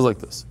 It goes like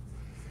this.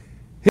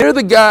 Here are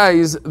the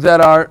guys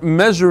that are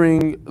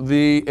measuring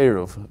the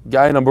Eruv.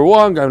 Guy number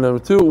 1, guy number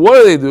 2.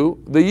 What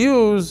do? They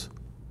use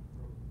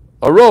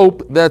a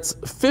rope that's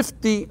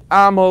 50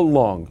 amma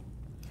long.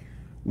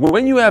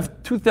 When you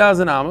have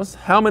 2,000 amas,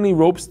 how many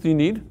ropes do you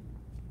need?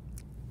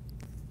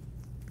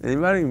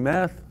 Anybody?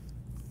 Math?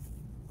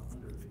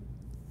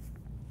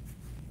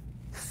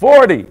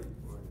 40.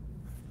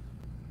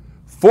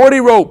 40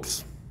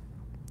 ropes.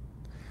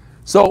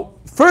 So,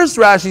 first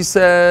Rashi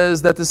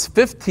says that this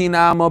 15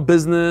 amma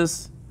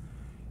business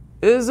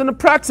is an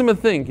approximate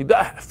thing.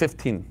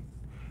 15.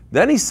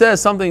 Then he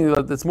says something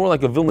that's more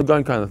like a Vilna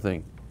Gaon kind of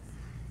thing.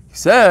 He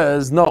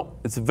says, no,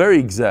 it's very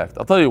exact.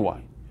 I'll tell you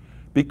why.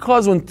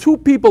 Because when 2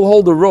 people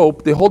hold a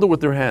rope, they hold it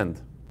with their hand.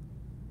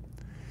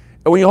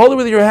 And when you hold it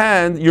with your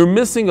hand, you're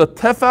missing a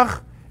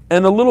tefach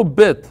and a little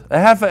bit, a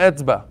half a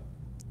etzba.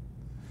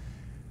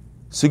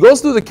 So he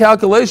goes through the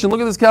calculation.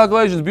 Look at this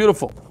calculation, it's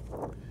beautiful.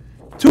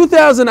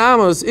 2,000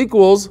 amas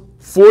equals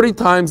 40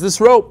 times this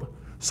rope.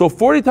 So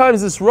 40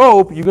 times this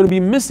rope, you're going to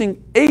be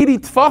missing 80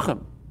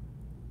 tefachim.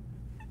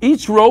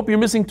 Each rope, you're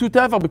missing 2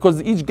 tefach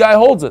because each guy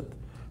holds it.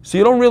 So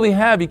you don't really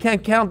have, you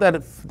can't count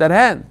that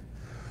hand.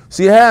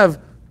 So you have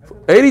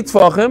 80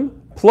 tefachim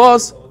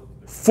plus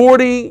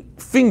 40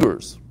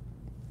 fingers,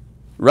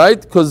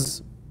 right?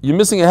 Because you're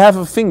missing a half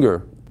a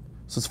finger.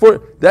 So it's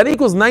 40. That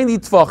equals 90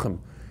 tefachim.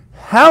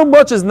 How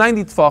much is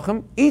 90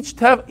 tefachim?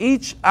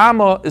 Each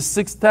amma is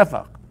 6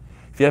 tefach.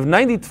 If you have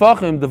 90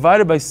 tefachim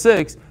divided by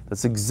 6,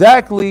 that's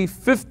exactly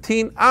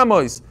 15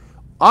 amos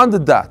on the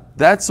dot.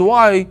 That's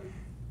why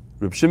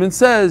Reb Shimon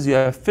says you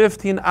have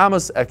 15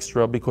 amos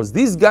extra, because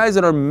these guys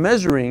that are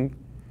measuring,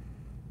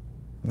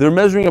 they're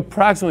measuring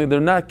approximately, they're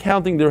not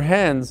counting their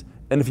hands.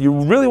 And if you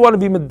really want to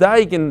be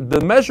medayik in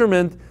the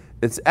measurement,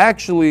 it's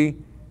actually,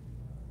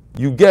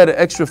 you get an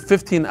extra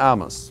 15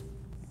 amas.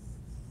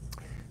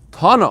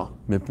 Tana,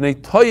 mipnei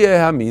toye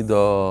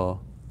hamida.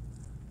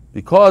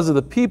 Because of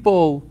the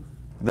people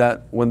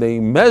that when they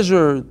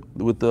measure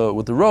with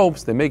the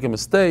ropes, they make a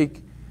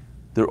mistake,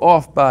 they're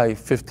off by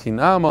 15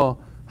 amma.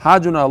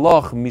 Hadrun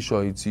aloch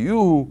misha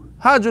itziyu.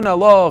 Hadrun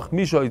aloch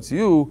misha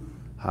itziyu.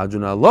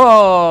 Hadrun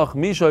aloch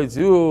misha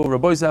itziyu.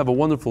 Rabbi, have a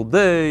wonderful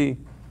day.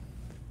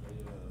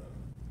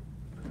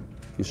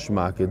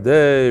 Yishmak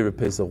Day, Reb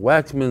Pesach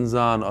Waxman's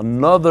on.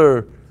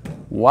 Another,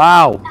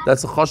 wow,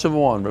 that's a chashav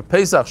one. Reb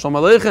Pesach,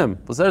 Shalom Aleichem,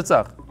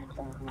 Posertzach.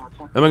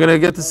 Am I going to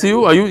get to see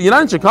you? You're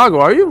not in Chicago,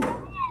 are you?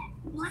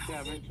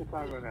 Yeah, I'm in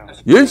Chicago now.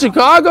 You're in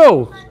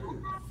Chicago?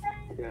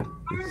 Yeah.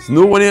 It's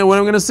new. When am I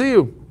going to see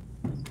you?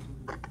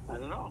 I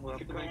don't know. We'll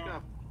have to make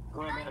up.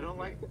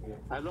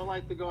 I don't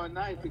like to go at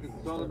night because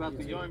it's all about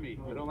the yomi.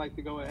 I don't like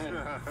to go ahead.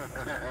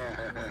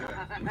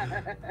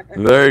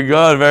 Very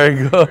good, very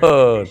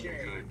good.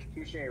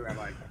 Touche,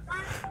 Rabbi.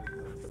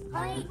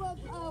 I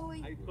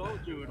told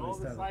you, in all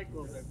the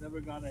cycles, I've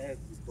never gone ahead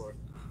before.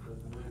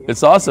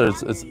 It's also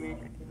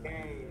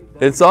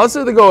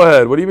to go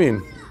ahead. What do you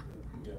mean?